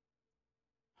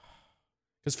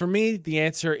 Because for me, the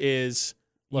answer is,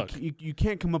 look. You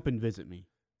can't come up and visit me.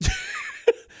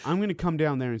 I'm going to come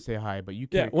down there and say hi, but you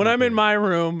can't. Yeah, when I'm in my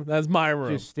room, that's my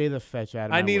room. Just stay the fetch out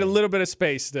of my I need way. a little bit of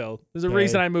space still. There's a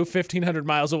reason I moved 1,500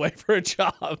 miles away for a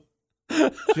job.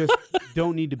 Just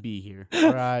don't need to be here.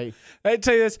 All right. I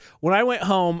tell you this, when I went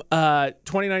home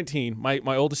 2019,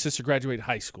 my oldest sister graduated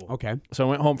high school. Okay. So I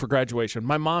went home for graduation.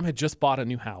 My mom had just bought a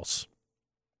new house.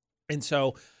 And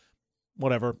so,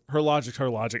 whatever, her logic.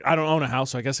 I don't own a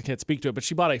house, so I guess I can't speak to it. But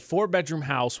she bought a 4-bedroom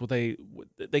house with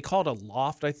they call it a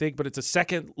loft, I think, but it's a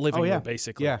second living room,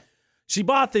 basically. Yeah. She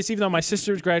bought this even though my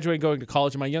sister was graduating going to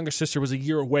college, and my younger sister was a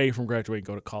year away from graduating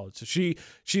going to college. So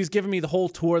she's giving me the whole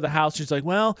tour of the house. She's like,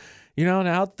 well,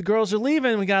 now the girls are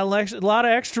leaving. We got a lot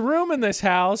of extra room in this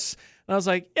house. And I was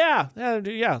like, yeah.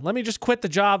 Let me just quit the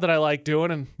job that I like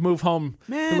doing and move home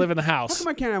to live in the house. How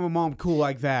come I can't have a mom cool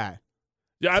like that?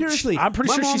 Yeah, Seriously, I'm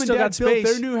pretty sure my she mom still and got dad built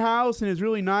space. their new house, and it's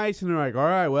really nice. And they're like, all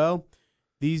right, well,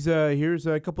 here's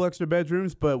a couple extra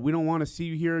bedrooms, but we don't want to see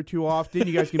you here too often.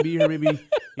 You guys can be here maybe,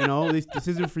 this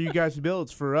isn't for you guys to build.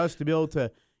 It's for us to be able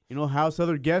to, house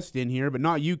other guests in here, but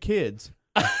not you kids.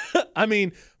 I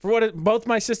mean, both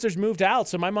my sisters moved out,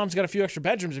 so my mom's got a few extra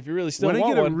bedrooms if you really still when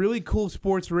want I get one. a really cool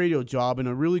sports radio job in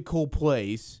a really cool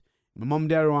place, my mom and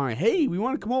dad are like, hey, we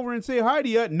want to come over and say hi to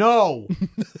you. No.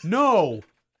 No.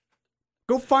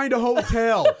 Go find a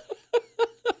hotel.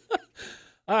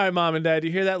 All right, Mom and Dad,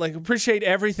 you hear that? Like, appreciate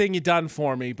everything you've done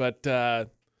for me, but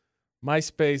my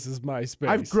space is my space.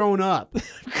 I've grown up.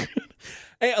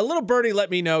 Hey, a little birdie let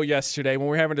me know yesterday when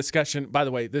we were having a discussion. By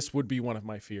the way, this would be one of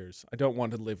my fears. I don't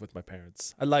want to live with my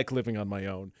parents. I like living on my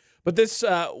own. But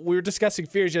we were discussing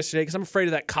fears yesterday because I'm afraid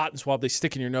of that cotton swab they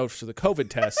stick in your nose for the COVID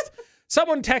test.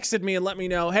 Someone texted me and let me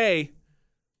know, hey,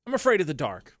 I'm afraid of the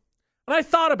dark. And I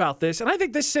thought about this, and I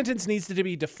think this sentence needs to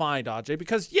be defined, Ajay,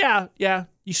 because, yeah,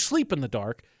 you sleep in the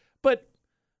dark, but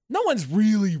no one's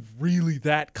really, really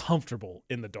that comfortable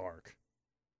in the dark.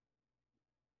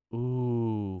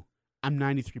 Ooh, I'm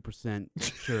 93%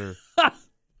 sure.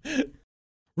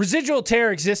 Residual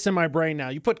tear exists in my brain now.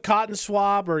 You put cotton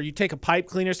swab or you take a pipe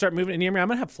cleaner, start moving it near me, I'm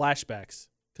going to have flashbacks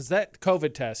because that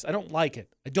COVID test, I don't like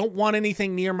it. I don't want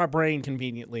anything near my brain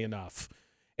conveniently enough.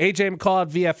 AJ McCall at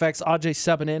VFX, Ajay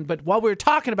subbing in. But while we were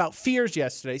talking about fears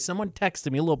yesterday, someone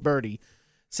texted me, a little birdie,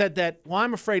 said that, well,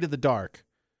 I'm afraid of the dark.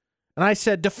 And I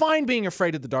said, define being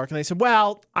afraid of the dark. And they said,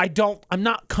 well, I'm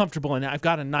not comfortable in it. I've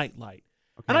got a nightlight.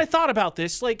 Okay. And I thought about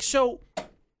this, so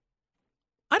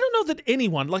I don't know that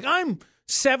anyone, I'm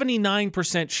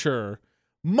 79% sure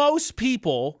most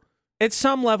people at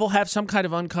some level have some kind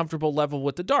of uncomfortable level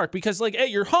with the dark because at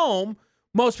your home,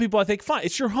 most people, I think, fine.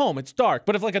 It's your home. It's dark.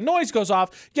 But if a noise goes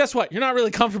off, guess what? You're not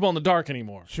really comfortable in the dark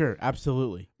anymore. Sure,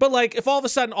 absolutely. But if all of a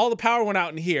sudden all the power went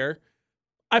out in here,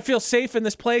 I feel safe in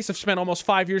this place. I've spent almost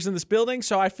 5 years in this building,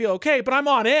 so I feel okay. But I'm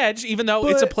on edge, even though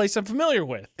it's a place I'm familiar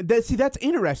with. That's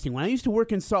interesting. When I used to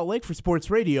work in Salt Lake for sports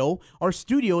radio, our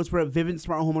studios were at Vivint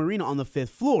Smart Home Arena on the 5th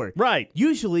floor. Right.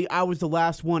 Usually, I was the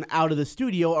last one out of the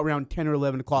studio around 10 or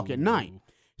 11 o'clock at night.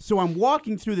 So I'm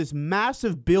walking through this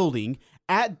massive building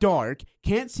at dark,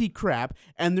 can't see crap,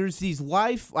 and there's these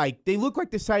they look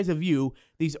like the size of you,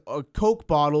 these Coke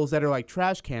bottles that are like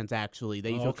trash cans, actually.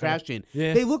 They throw trash in.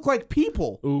 Yeah. They look like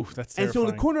people. Ooh, that's terrifying. And so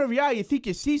in the corner of your eye, you think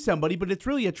you see somebody, but it's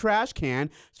really a trash can.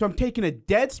 So I'm taking a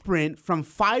dead sprint from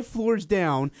 5 floors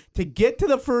down to get to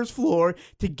the first floor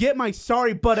to get my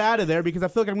sorry butt out of there because I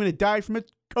feel like I'm going to die from a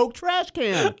Coke trash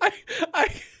can.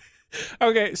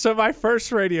 Okay, so my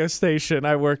first radio station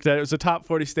I worked at, it was a top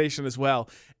 40 station as well.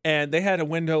 And they had a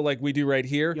window like we do right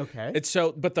here. Okay.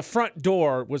 But the front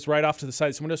door was right off to the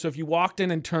side of the window. So if you walked in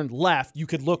and turned left, you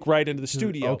could look right into the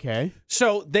studio. Okay.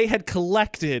 So they had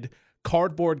collected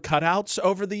cardboard cutouts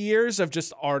over the years of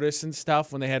just artists and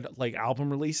stuff when they had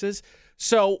album releases.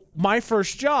 So my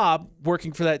first job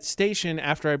working for that station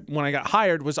when I got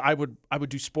hired was I would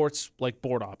do sports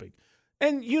board hopping.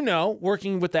 And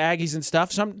working with the Aggies and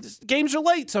stuff, some games are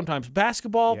late sometimes.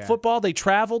 Basketball, football, they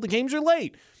travel, the games are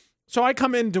late. So I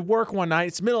come into work one night.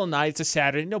 It's middle of the night. It's a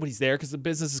Saturday. Nobody's there because the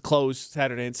business is closed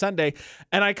Saturday and Sunday.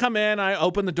 And I come in, I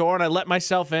open the door, and I let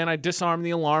myself in. I disarm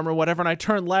the alarm or whatever, and I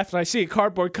turn left, and I see a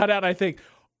cardboard cutout, and I think,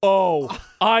 oh,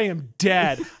 I am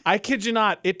dead. I kid you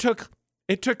not. It took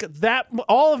that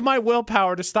all of my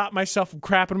willpower to stop myself from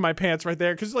crapping my pants right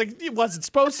there because, like, it wasn't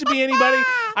supposed to be anybody.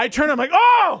 I turn, I'm like,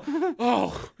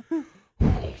 oh.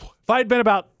 If I had been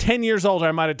about 10 years older,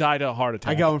 I might have died of a heart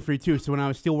attack. I got one for you, too. So when I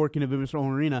was still working at Vivint Smith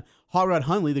Arena, Hot Rod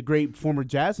Hundley, the great former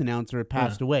jazz announcer, had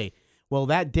passed away. Well,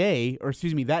 that night,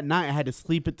 I had to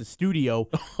sleep at the studio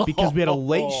because we had a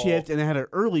late shift and I had an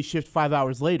early shift 5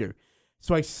 hours later.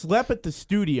 So I slept at the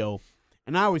studio,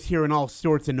 and I was hearing all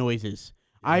sorts of noises.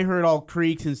 I heard all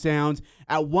creaks and sounds.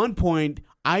 At one point,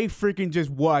 I freaking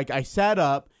just, I sat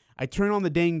up, I turned on the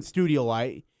dang studio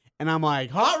light, and I'm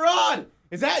like, Hot Rod,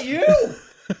 is that you?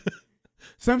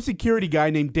 Some security guy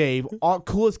named Dave,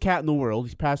 coolest cat in the world,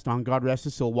 he's passed on, God rest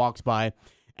his soul, walks by,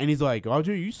 and he's like, Ajay,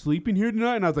 are you sleeping here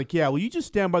tonight? And I was like, yeah, will you just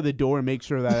stand by the door and make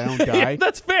sure that I don't die? Yeah,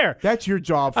 that's fair. That's your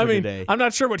job for today. I'm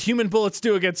not sure what human bullets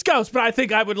do against ghosts, but I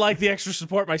think I would like the extra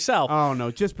support myself. Oh,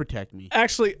 no, just protect me.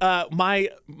 Actually,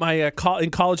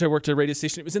 in college, I worked at a radio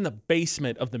station. It was in the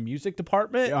basement of the music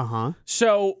department. Uh-huh.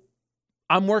 So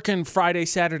I'm working Friday,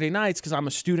 Saturday nights because I'm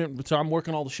a student, so I'm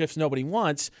working all the shifts nobody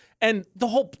wants. And the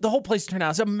whole place turned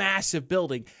out. It's a massive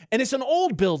building. And it's an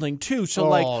old building, too.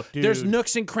 So, there's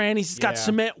nooks and crannies. It's got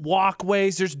cement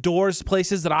walkways. There's doors,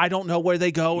 places that I don't know where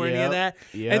they go or any of that.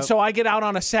 Yep. And so I get out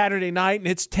on a Saturday night, and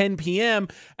it's 10 p.m.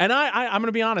 And I'm going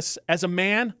to be honest. As a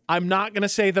man, I'm not going to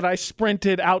say that I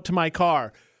sprinted out to my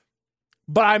car.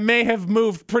 But I may have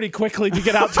moved pretty quickly to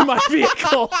get out to my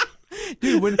vehicle.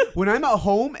 Dude, when I'm at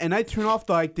home and I turn off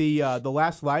the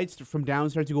last lights from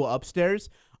downstairs to go upstairs,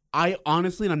 I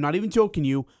honestly, and I'm not even joking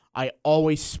you, I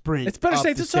always sprint. It's better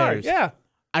safe than sorry. Yeah.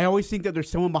 I always think that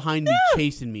there's someone behind me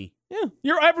chasing me. Yeah.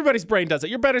 Everybody's brain does it.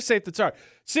 You're better safe than sorry.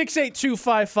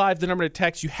 68255, the number to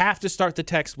text. You have to start the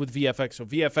text with VFX. So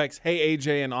VFX, hey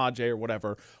AJ and Ajay or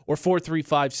whatever, or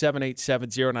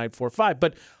 435-787-0945.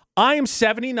 But I am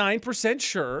 79%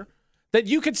 sure that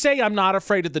you could say I'm not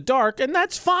afraid of the dark, and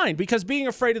that's fine, because being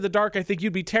afraid of the dark, I think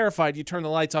you'd be terrified. You'd turn the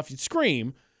lights off, you'd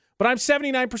scream. But I'm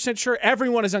 79% sure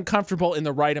everyone is uncomfortable in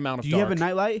the right amount of dark. Do you have a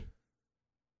nightlight?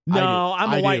 No,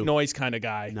 I'm a white noise kind of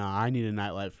guy. No, I need a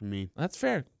nightlight for me. That's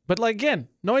fair. But like again,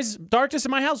 darkness in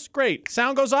my house, great.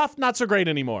 Sound goes off, not so great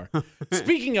anymore.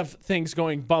 Speaking of things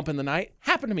going bump in the night,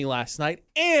 happened to me last night,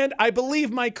 and I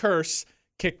believe my curse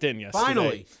kicked in yesterday.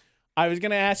 Finally. I was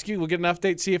going to ask you, we'll get an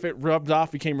update, see if it rubbed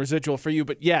off, became residual for you.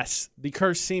 But yes, the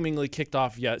curse seemingly kicked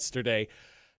off yesterday.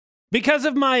 Because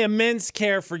of my immense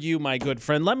care for you, my good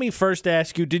friend, let me first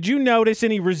ask you, did you notice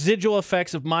any residual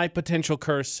effects of my potential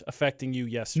curse affecting you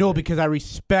yesterday? No, because I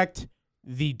respect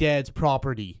the dead's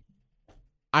property.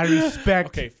 I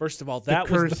respect Okay, first of all, that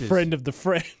was curses. The friend of the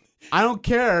friend. I don't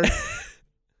care.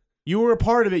 You were a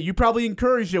part of it. You probably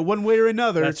encouraged it one way or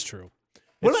another. That's true.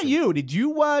 What about you? Did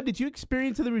you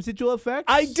experience the residual effects?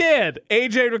 I did.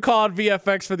 AJ McCall and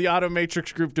VFX for the Auto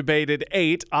Matrix Group debated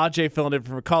 8. Ajay filling in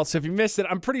for McCall. So if you missed it,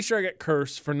 I'm pretty sure I got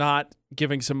cursed for not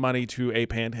giving some money to a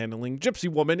panhandling gypsy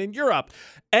woman in Europe.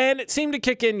 And it seemed to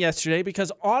kick in yesterday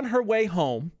because on her way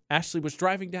home, Ashley was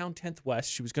driving down 10th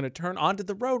West. She was going to turn onto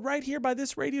the road right here by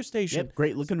this radio station. Yep,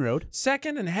 great looking road.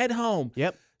 Second and head home.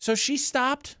 Yep. So she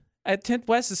stopped at 10th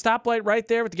West, the stoplight right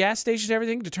there with the gas station and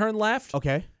everything, to turn left.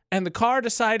 Okay. And the car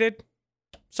decided,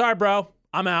 sorry, bro,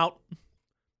 I'm out.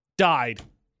 Died.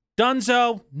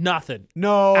 Dunzo, nothing.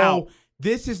 No, out.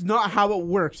 This is not how it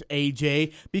works,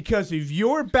 AJ. Because of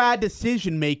your bad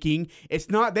decision making,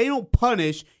 they don't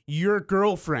punish your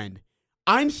girlfriend.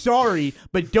 I'm sorry,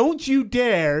 but don't you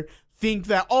dare think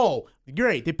that, oh,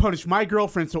 great, they punished my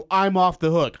girlfriend, so I'm off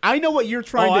the hook. I know what you're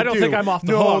trying to do. I don't think I'm off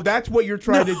the hook. No, that's what you're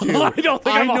trying to do. I don't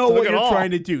think I'm off the hook at all. I know what you're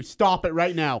trying to do. Stop it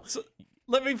right now. So,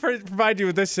 let me provide you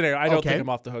with this scenario. I don't think I'm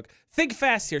off the hook. Think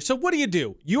fast here. So what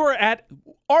do? You are at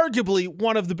arguably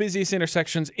one of the busiest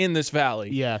intersections in this valley.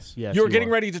 Yes. You're getting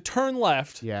ready to turn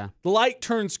left. Yeah. The light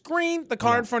turns green. The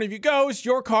car in front of you goes.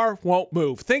 Your car won't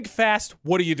move. Think fast.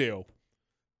 What do?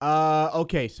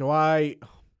 Okay, so I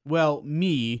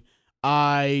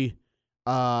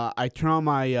turn on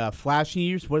my flashing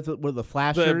use. What are the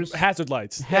flashers? The hazard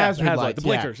lights. Hazard lights. The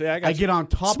blinkers. Yeah, I got you. Get on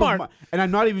top Smart. of my, and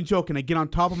I'm not even joking, I get on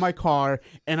top of my car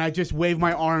and I just wave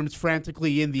my arms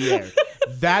frantically in the air.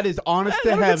 That is honest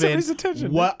to heaven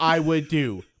what I would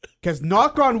do. Because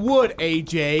knock on wood,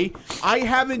 AJ, I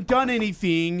haven't done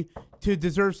anything to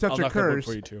deserve such a curse.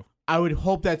 For you too. I would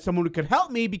hope that someone could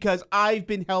help me because I've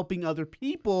been helping other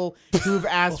people who've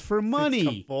asked for It's money.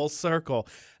 come full circle.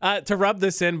 To rub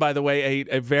this in, by the way,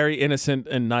 a very innocent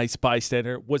and nice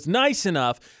bystander was nice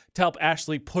enough to help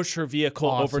Ashley push her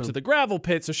vehicle over to the gravel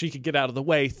pit so she could get out of the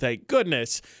way. Thank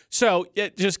goodness. So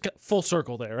it just full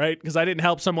circle there, right? Because I didn't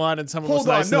help someone and someone was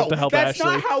nice enough to help that's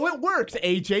Ashley. not how it works,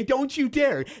 AJ. Don't you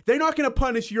dare. They're not going to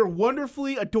punish your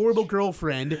wonderfully adorable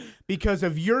girlfriend because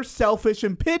of your selfish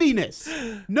and pittiness.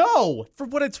 No. For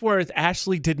what it's worth,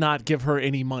 Ashley did not give her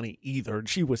any money either.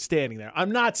 She was standing there.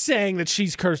 I'm not saying that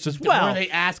she's cursed as well. Were they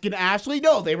asking Ashley?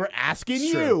 No, they were asking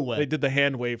you. They did the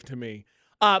hand wave to me.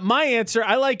 My answer,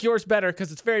 I like yours better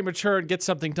because it's very mature and gets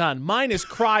something done. Mine is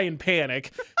cry and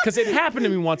panic because it happened to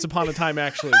me once upon a time,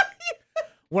 actually.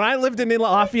 When I lived in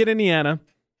Lafayette, Indiana,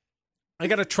 I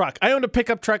got a truck. I owned a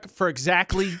pickup truck for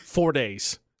exactly 4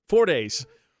 days. 4 days.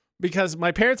 Because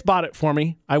my parents bought it for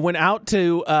me. I went out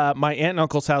to my aunt and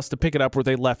uncle's house to pick it up where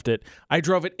they left it. I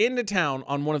drove it into town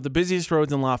on one of the busiest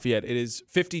roads in Lafayette. It is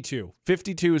 52.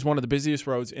 52 is one of the busiest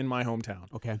roads in my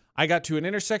hometown. Okay. I got to an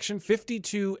intersection,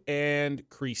 52 and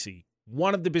Creasy,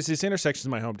 one of the busiest intersections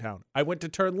in my hometown. I went to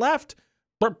turn left.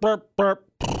 Burp, burp, burp.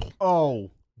 Oh.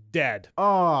 Dead.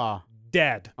 Ah.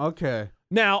 Dead. Okay.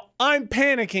 Now, I'm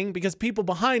panicking because people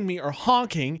behind me are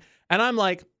honking, and I'm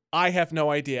like, I have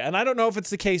no idea. And I don't know if it's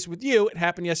the case with you. It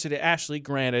happened yesterday. Ashley,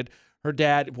 granted, her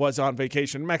dad was on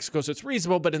vacation in Mexico, so it's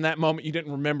reasonable, but in that moment, you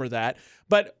didn't remember that.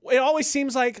 But it always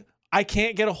seems like I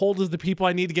can't get a hold of the people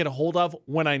I need to get a hold of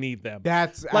when I need them.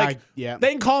 That's, like, yeah.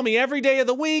 They can call me every day of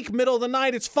the week, middle of the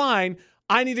night, it's fine.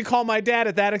 I need to call my dad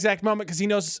at that exact moment because he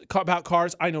knows about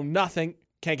cars. I know nothing.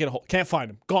 Can't get a hold. Can't find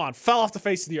him. Gone. Fell off the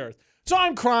face of the earth. So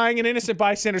I'm crying. An innocent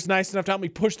bystander's nice enough to help me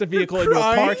push the vehicle into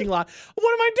a parking lot.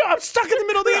 What am I doing? I'm stuck in the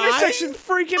middle of the intersection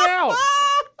freaking out.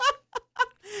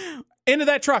 Into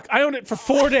that truck. I owned it for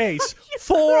 4 days.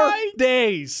 4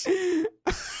 days. Crying.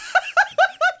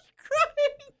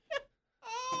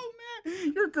 Oh,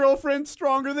 man. Your girlfriend's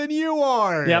stronger than you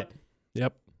are. Yep.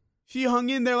 She hung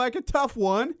in there like a tough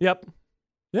one. Yep.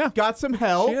 Yeah. Got some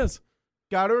help. She is.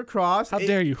 Got her across. How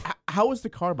dare you? How was the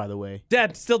car, by the way?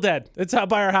 Dead. Still dead. It's out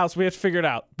by our house. We have to figure it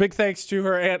out. Big thanks to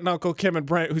her aunt and uncle, Kim and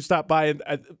Brent, who stopped by.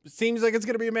 And seems like it's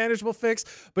going to be a manageable fix,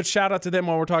 but shout out to them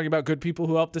while we're talking about good people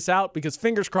who helped us out because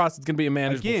fingers crossed it's going to be a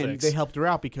manageable fix. They helped her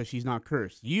out because she's not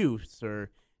cursed. You, sir,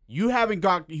 you haven't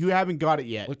got it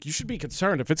yet. Look, you should be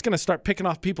concerned. If it's going to start picking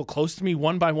off people close to me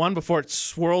one by one before it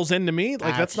swirls into me,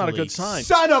 like that's not a good sign.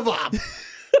 Son of a...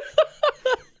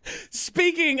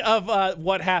 Speaking of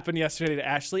what happened yesterday to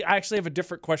Ashley, I actually have a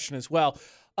different question as well.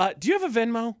 Do you have a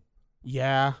Venmo?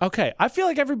 Yeah. Okay. I feel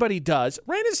like everybody does.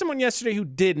 Ran into someone yesterday who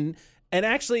didn't, and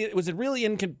actually it was a really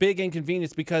big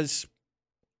inconvenience because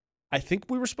I think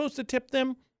we were supposed to tip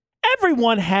them.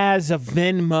 Everyone has a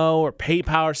Venmo or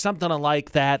PayPal or something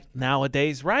like that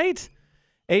nowadays, right?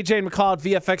 AJ and McCall at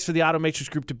VFX for the Auto Matrix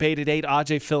Group debate at 8.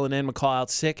 Ajay filling in, McCall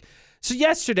out sick. So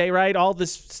yesterday, right, all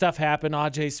this stuff happened.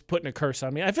 Ajay's putting a curse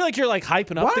on me. I feel like you're like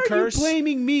hyping up the curse. Why are you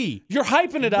blaming me? You're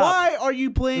hyping it up. Why are you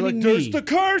blaming me? There's the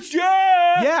curse,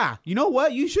 yeah! Yeah, you know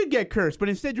what? You should get cursed, but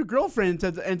instead your girlfriend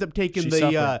ends up taking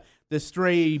the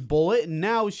stray bullet, and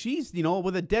now she's,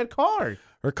 with a dead car.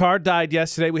 Her car died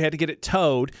yesterday. We had to get it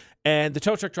towed, and the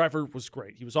tow truck driver was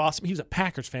great. He was awesome. He was a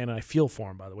Packers fan, and I feel for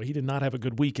him, by the way. He did not have a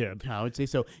good weekend. I would say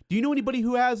so. Do you know anybody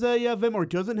who has a Venmo or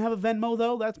doesn't have a Venmo,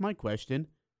 though? That's my question.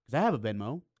 Because I have a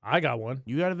Venmo. I got one.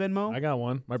 You got a Venmo? I got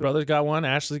one. My brother's got one.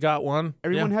 Ashley's got one.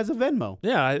 Everyone has a Venmo.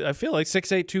 Yeah, I feel like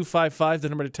 68255, the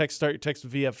number to text, start your text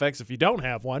with VFX if you don't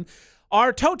have one.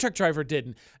 Our tow truck driver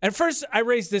didn't. And first, I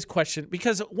raised this question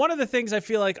because one of the things I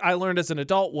feel like I learned as an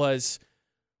adult was,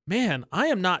 man, I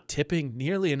am not tipping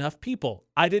nearly enough people.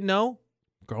 I didn't know.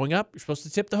 Growing up, you're supposed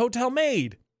to tip the hotel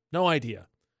maid. No idea.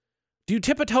 Do you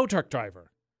tip a tow truck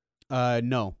driver?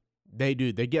 No. They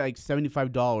do. They get like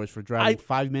 $75 for driving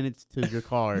 5 minutes to your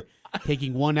car,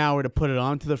 taking 1 hour to put it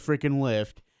onto the freaking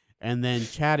lift, and then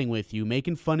chatting with you,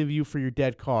 making fun of you for your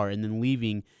dead car, and then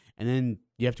leaving, and then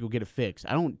you have to go get it fixed.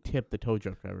 I don't tip the tow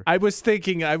truck driver. I was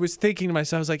thinking to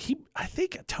myself, I was like, I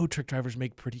think tow truck drivers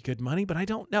make pretty good money, but I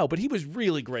don't know. But he was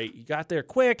really great. He got there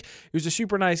quick. He was a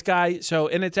super nice guy. So,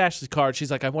 and it's Ashley's card. She's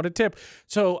like, I want a tip.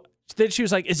 So then she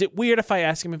was like, is it weird if I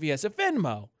ask him if he has a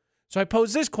Venmo? So I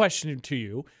pose this question to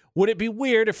you. Would it be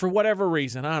weird if for whatever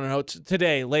reason, I don't know,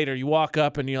 today, later, you walk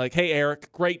up and you're like, hey, Eric,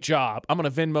 great job. I'm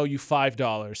going to Venmo you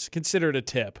 $5. Consider it a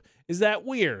tip. Is that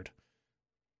weird?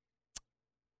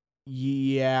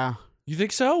 Yeah. You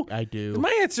think so? I do.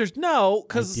 My answer is no,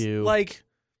 because, like,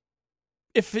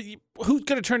 who's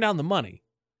going to turn down the money?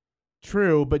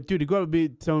 True, but, dude, to go up and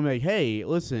be someone like, hey,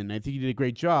 listen, I think you did a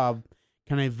great job.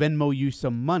 Can I Venmo you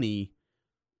some money?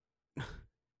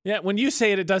 Yeah, when you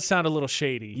say it, it does sound a little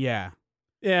shady. Yeah.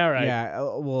 Yeah, right. Yeah.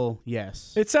 Well,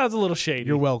 yes. It sounds a little shady.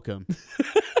 You're welcome.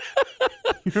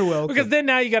 You're welcome. Because then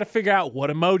now you got to figure out what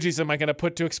emojis am I going to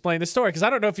put to explain the story. Because I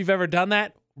don't know if you've ever done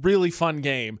that. Really fun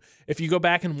game. If you go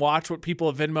back and watch what people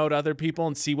have Venmo'd other people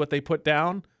and see what they put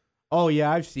down. Oh,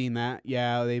 yeah, I've seen that.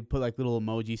 Yeah, they put like little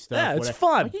emoji stuff. Yeah, it's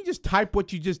fun. Why can't you just type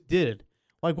what you just did?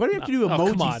 Like, why do you have to do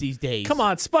emojis these days? Come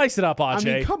on, spice it up, Ajay. I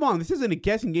mean, come on. This isn't a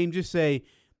guessing game. Just say,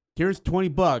 here's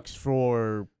 $20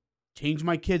 for change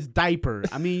my kid's diaper.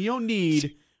 I mean, you don't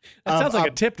need... That sounds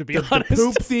like a tip, to be honest. The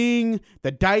poop thing,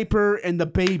 the diaper, and the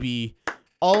baby,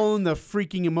 all in the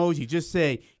freaking emoji. Just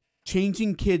say,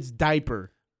 changing kid's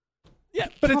diaper. Yeah,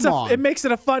 but it makes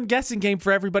it a fun guessing game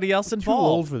for everybody else involved. Too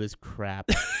old for this crap.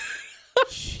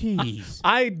 Jeez.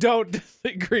 I don't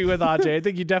disagree with Ajay. I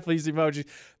think you definitely use emojis.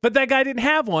 But that guy didn't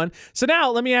have one. So now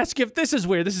let me ask you if this is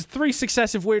weird. This is 3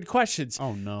 successive weird questions.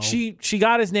 Oh, no. She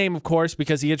got his name, of course,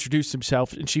 because he introduced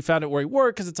himself, and she found it where he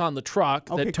worked because it's on the truck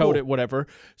that towed it, whatever.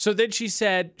 So then she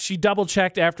said she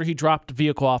double-checked after he dropped the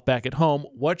vehicle off back at home,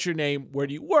 what's your name, where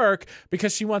do you work,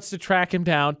 because she wants to track him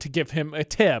down to give him a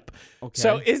tip. Okay.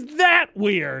 So is that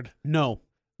weird? No.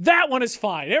 That one is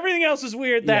fine. Everything else is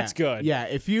weird. That's good. Yeah.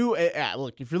 If you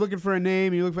look, if you're looking for a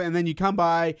name, and then you come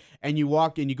by and you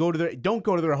walk and you go to don't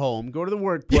go to their home, go to the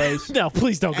workplace. No,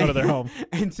 please don't go to their home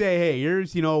and say, hey,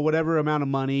 here's whatever amount of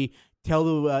money.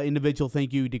 Tell the individual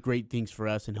thank you. You did great things for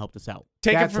us and helped us out.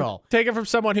 That's all. Take it from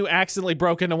someone who accidentally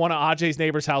broke into one of Ajay's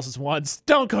neighbors' houses once.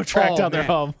 Don't go track down their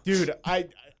home, dude.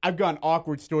 I've got an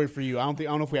awkward story for you. I don't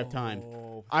know if we have time.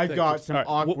 I've got some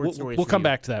awkward stories. We'll come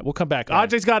back to that. We'll come back. Yeah.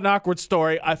 Ajay's got an awkward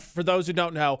story. For those who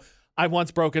don't know, I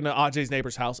once broke into Ajay's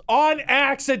neighbor's house on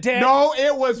accident. No,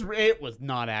 it was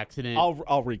not accident.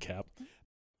 I'll recap.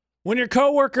 When your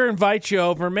coworker invites you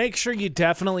over, make sure you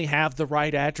definitely have the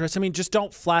right address. I mean, just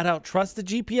don't flat out trust the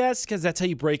GPS, because that's how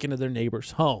you break into their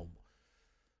neighbor's home.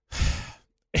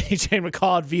 AJ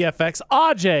McCall at VFX.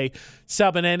 Ajay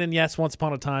subbing in, and yes, once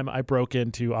upon a time, I broke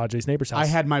into Ajay's neighbor's house. I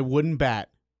had my wooden bat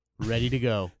ready to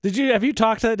go. Have you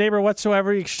talked to that neighbor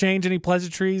whatsoever? Exchange any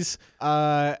pleasantries?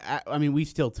 I mean, we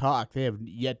still talk. They have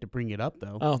yet to bring it up,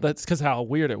 though. Oh, that's because how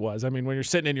weird it was. I mean, when you're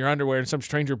sitting in your underwear and some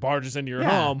stranger barges into your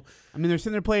home. I mean, they're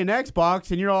sitting there playing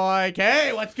Xbox, and you're all like,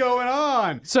 hey, what's going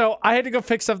on? So I had to go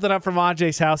fix something up from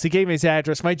Ajay's house. He gave me his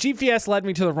address. My GPS led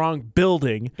me to the wrong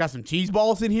building. Got some cheese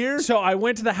balls in here? So I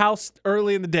went to the house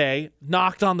early in the day,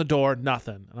 knocked on the door,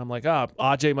 nothing. And I'm like,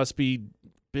 Ajay must be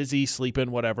busy,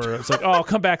 sleeping, whatever. It's like, I'll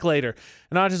come back later.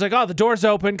 And I was just like, the door's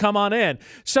open, come on in.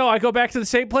 So I go back to the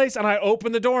same place, and I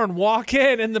open the door and walk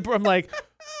in, and I'm like,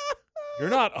 you're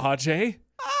not Ajay.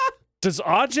 Does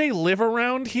Ajay live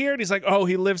around here? And he's like,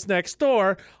 he lives next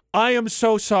door. I am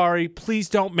so sorry. Please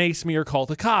don't mace me or call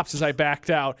the cops, as I backed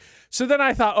out. So then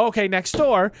I thought, okay, next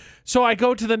door. So I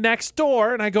go to the next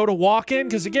door, and I go to walk in,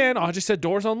 because again, Ajay said,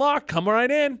 door's unlocked, come right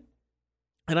in.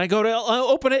 And I go to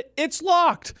open it. It's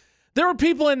locked. There were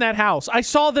people in that house. I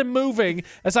saw them moving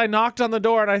as I knocked on the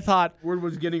door, and I thought, word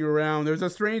was getting around. There's a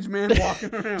strange man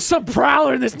walking around. Some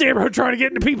prowler in this neighborhood trying to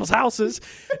get into people's houses.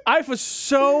 I felt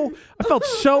so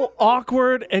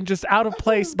awkward and just out of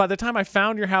place. By the time I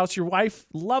found your house, your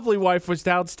lovely wife, was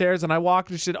downstairs, and I walked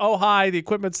and she said, hi, the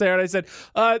equipment's there. And I said,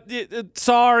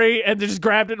 sorry, and they just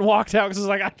grabbed it and walked out, because I was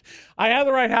like, I have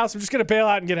the right house. I'm just going to bail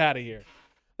out and get out of here.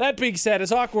 That being said,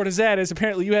 as awkward as that is,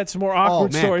 apparently you had some more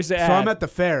awkward stories to add. So I'm at the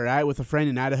fair, right, with a friend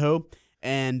in Idaho,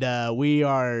 and we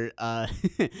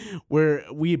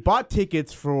bought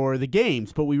tickets for the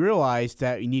games, but we realized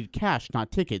that we needed cash,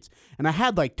 not tickets. And I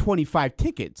had like 25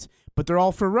 tickets, but they're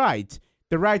all for rides.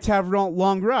 The rides have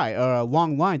long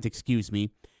lines, excuse me.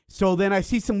 So then I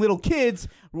see some little kids,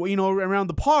 around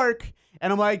the park,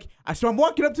 and I'm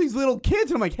walking up to these little kids,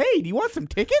 and I'm like, hey, do you want some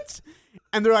tickets?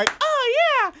 And they're like, oh,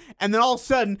 yeah. And then all of a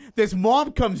sudden, this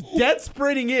mom comes dead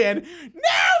sprinting in.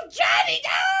 No, Johnny,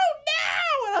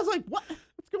 no. And I was like, what's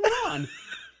going on?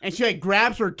 And she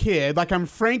grabs her kid like I'm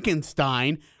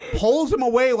Frankenstein, pulls him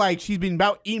away like she's been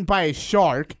about eaten by a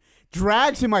shark,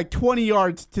 drags him like 20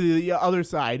 yards to the other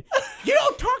side. You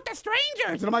don't talk to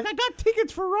strangers. And I'm like, I got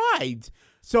tickets for rides.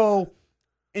 So,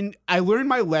 and I learned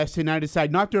my lesson. I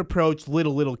decided not to approach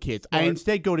little kids. I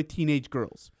instead go to teenage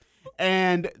girls.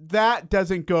 And that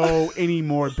doesn't go any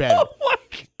more better.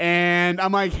 And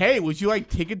I'm like, hey, would you like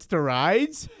tickets to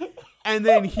rides? And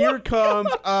then here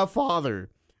comes a father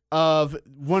of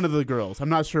one of the girls. I'm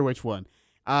not sure which one.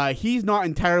 He's not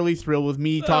entirely thrilled with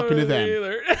me talking to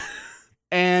them.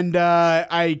 And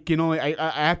I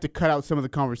have to cut out some of the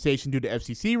conversation due to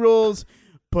FCC rules,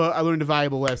 but I learned a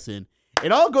valuable lesson.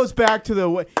 It all goes back to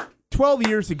 12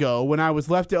 years ago, when I was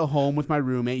left at home with my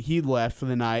roommate, he left for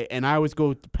the night, and I was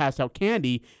going to pass out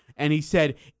candy, and he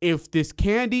said, if this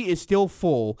candy is still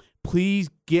full, please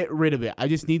get rid of it. I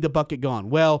just need the bucket gone.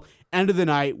 Well, end of the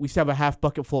night, we still have a half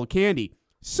bucket full of candy.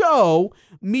 So,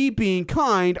 me being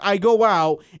kind, I go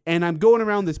out, and I'm going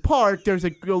around this park. There's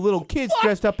a little kids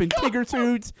dressed up in Tigger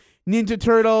suits, Ninja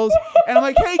Turtles, and I'm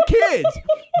like, hey, kids,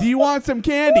 do you want some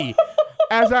candy?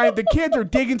 As the kids are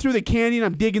digging through the candy, and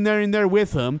I'm digging in there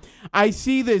with them, I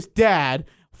see this dad,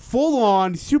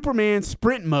 full-on Superman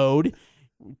sprint mode,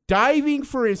 diving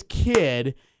for his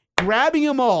kid, grabbing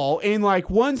them all in like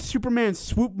one Superman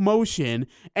swoop motion,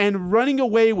 and running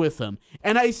away with them.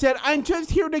 And I said, I'm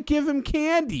just here to give him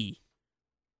candy.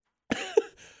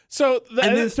 So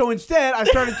instead, I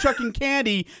started chucking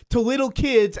candy to little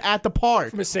kids at the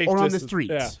park or on the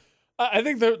streets. Yeah. I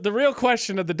think the real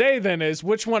question of the day then is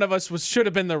which one of us should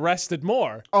have been arrested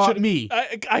more? Me.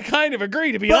 I kind of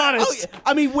agree, to be honest.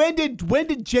 I mean, when did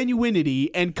genuinity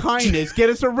and kindness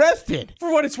get us arrested?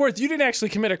 For what it's worth, you didn't actually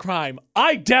commit a crime.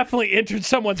 I definitely entered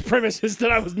someone's premises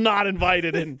that I was not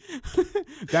invited in.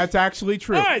 That's actually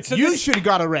true. All right, so you should have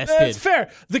got arrested. That's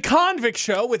fair. The Convict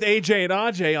Show with AJ and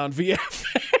Ajay on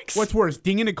VFX. What's worse,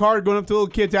 dinging a car, going up to little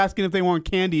kids asking if they want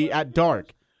candy at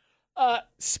dark?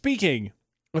 Speaking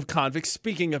of convicts,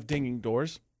 speaking of dinging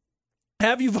doors,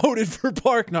 have you voted for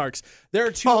Park Narcs? There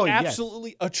are two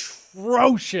absolutely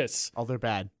atrocious they're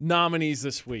bad. Nominees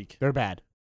this week. They're bad.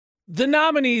 The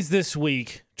nominees this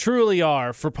week truly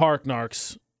are, for Park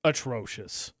Narcs,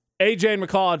 atrocious. AJ and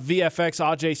McCall at VFX,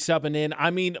 Ajay subbing in. I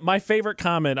mean, my favorite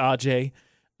comment, Ajay,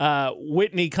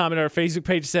 Whitney commented on our Facebook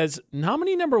page, says,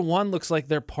 nominee number 1 looks like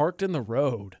they're parked in the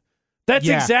road. That's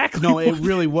exactly No, it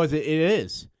really was. It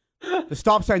is. The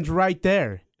stop sign's right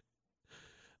there.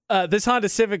 This Honda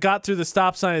Civic got through the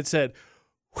stop sign and said,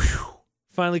 whew,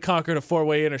 finally conquered a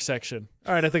 4-way intersection.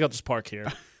 All right, I think I'll just park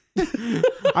here.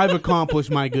 I've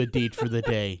accomplished my good deed for the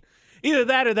day. Either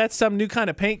that or that's some new kind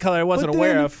of paint color I wasn't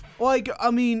aware of. Like, I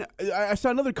mean, I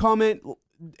saw another comment,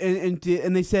 and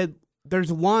they said,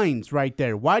 there's lines right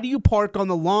there. Why do you park on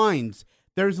the lines?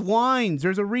 There's lines.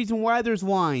 There's a reason why there's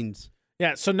lines.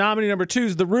 Yeah, so nominee number 2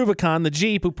 is the Rubicon, the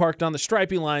Jeep, who parked on the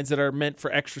stripy lines that are meant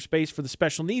for extra space for the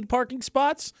special need parking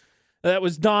spots. That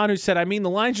was Don who said, I mean, the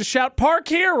lines just shout, park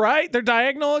here, right? They're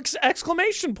diagonal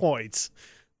exclamation points.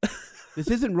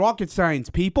 This isn't rocket science,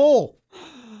 people.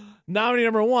 Nominee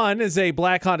number 1 is a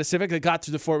black Honda Civic that got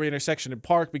through the 4-way intersection and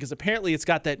parked because apparently it's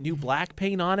got that new black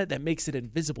paint on it that makes it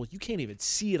invisible. You can't even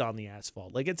see it on the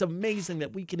asphalt. Like, it's amazing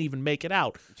that we can even make it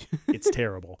out. It's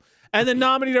terrible. And then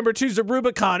nominee number 2 is a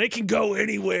Rubicon. It can go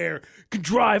anywhere. It can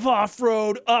drive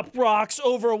off-road, up rocks,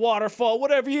 over a waterfall,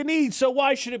 whatever you need. So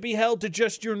why should it be held to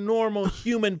just your normal,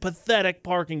 human, pathetic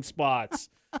parking spots?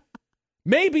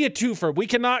 Maybe a twofer. We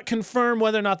cannot confirm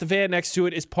whether or not the van next to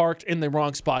it is parked in the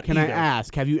wrong spot Can I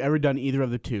ask, have you ever done either of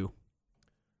the two?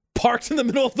 Parked in the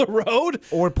middle of the road?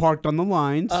 Or parked on the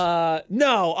lines?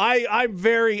 No,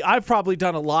 I've probably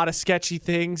done a lot of sketchy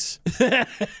things when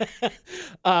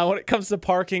it comes to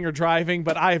parking or driving,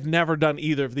 but I have never done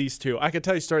either of these two. I can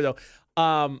tell you a story, though.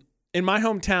 In my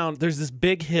hometown, there's this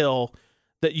big hill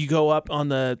that you go up on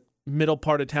the middle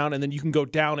part of town, and then you can go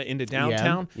down it into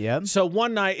downtown. Yeah. So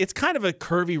one night, it's kind of a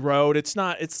curvy road. It's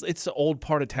the old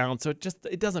part of town, so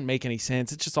it doesn't make any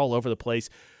sense. It's just all over the place.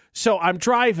 So I'm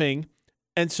driving,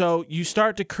 and so you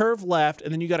start to curve left,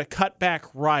 and then you got to cut back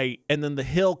right, and then the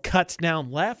hill cuts down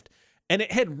left, and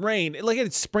it had rained. It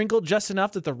had sprinkled just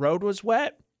enough that the road was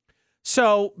wet.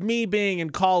 So me being in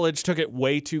college took it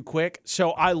way too quick,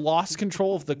 so I lost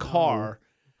control of the car.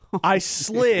 I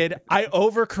slid, I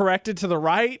overcorrected to the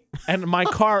right, and my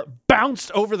car bounced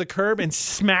over the curb and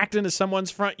smacked into someone's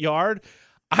front yard.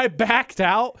 I backed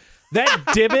out. That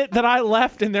divot that I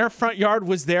left in their front yard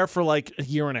was there for like a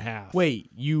year and a half. Wait,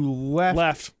 you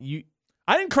left?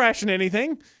 I didn't crash into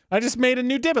anything. I just made a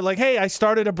new divot. Like, hey, I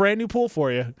started a brand new pool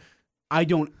for you. I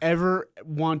don't ever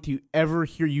want to ever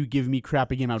hear you give me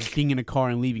crap again about dinging a car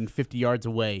and leaving 50 yards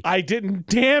away. I didn't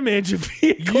damage a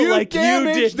vehicle like you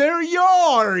damaged did. Their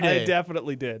yard. I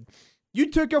definitely did.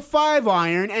 You took a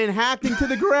 5-iron and hacked into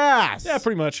the grass. Yeah,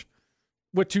 pretty much.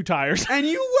 With 2 tires. And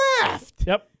you left.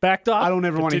 Yep, backed off. I don't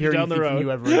ever want to hear anything from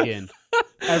you ever again.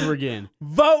 Ever again.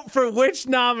 Vote for which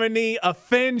nominee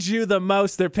offends you the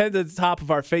most. They're pinned at the top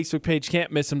of our Facebook page.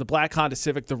 Can't miss them. The black Honda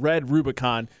Civic, the red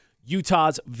Rubicon,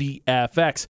 Utah's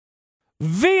VFX.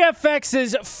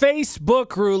 VFX's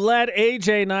Facebook Roulette.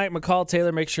 AJ Knight, McCall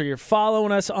Taylor. Make sure you're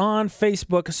following us on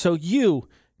Facebook so you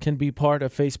can be part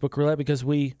of Facebook Roulette because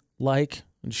we like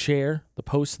and share the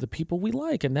posts of the people we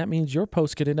like, and that means your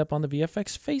post could end up on the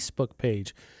VFX Facebook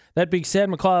page. That being said,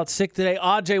 McCall out sick today.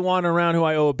 Ajay wandering around, who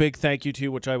I owe a big thank you to,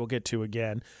 which I will get to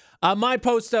again. My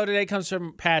post, though, today comes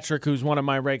from Patrick, who's one of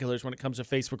my regulars when it comes to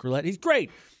Facebook roulette. He's great.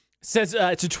 Says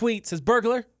it's a tweet. Says,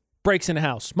 burglar breaks in a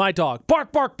house. My dog.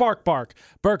 Bark, bark, bark, bark.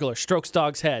 Burglar strokes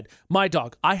dog's head. My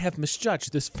dog. I have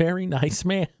misjudged this very nice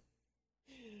man.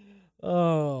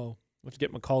 Oh, let's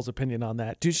get McCall's opinion on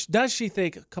that. Does she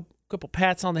think a couple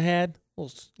pats on the head,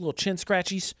 little chin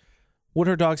scratchies? Would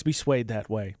her dogs be swayed that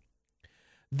way?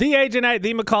 The AJ Knight,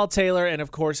 the McCall Taylor, and of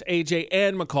course AJ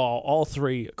and McCall, all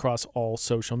three across all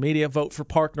social media. Vote for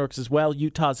Park Norks as well.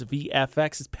 Utah's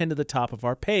VFX is pinned to the top of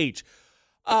our page.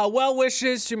 Well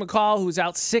wishes to McCall, who's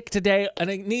out sick today,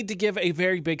 and I need to give a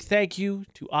very big thank you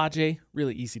to Ajay.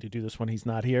 Really easy to do this when he's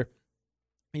not here.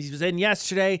 He was in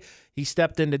yesterday. He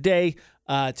stepped in today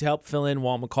to help fill in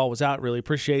while McCall was out. Really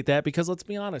appreciate that because let's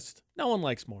be honest, no one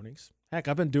likes mornings. Heck,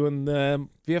 I've been doing the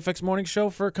VFX morning show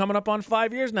for coming up on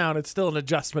 5 years now, and it's still an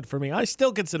adjustment for me. I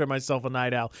still consider myself a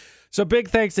night owl. So big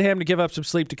thanks to him to give up some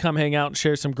sleep to come hang out and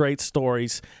share some great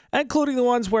stories, including the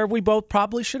ones where we both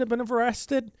probably should have been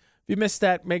arrested. If you missed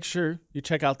that, make sure you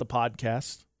check out the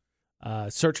podcast.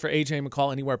 Search for AJ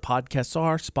McCall anywhere podcasts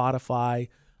are, Spotify,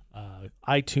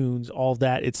 iTunes, all of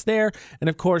that. It's there. And,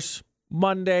 of course,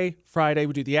 Monday, Friday,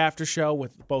 we do the after show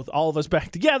with all of us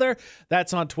back together.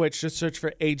 That's on Twitch. Just search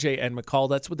for AJ and McCall.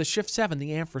 That's with the Shift 7,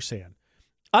 the ampersand.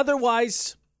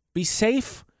 Otherwise, be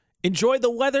safe. Enjoy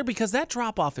the weather because that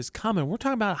drop-off is coming. We're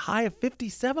talking about a high of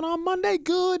 57 on Monday.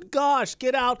 Good gosh.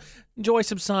 Get out, enjoy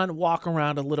some sun, walk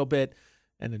around a little bit,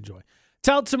 and enjoy.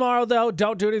 Till tomorrow, though,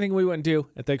 don't do anything we wouldn't do.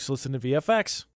 And thanks for listening to VFX.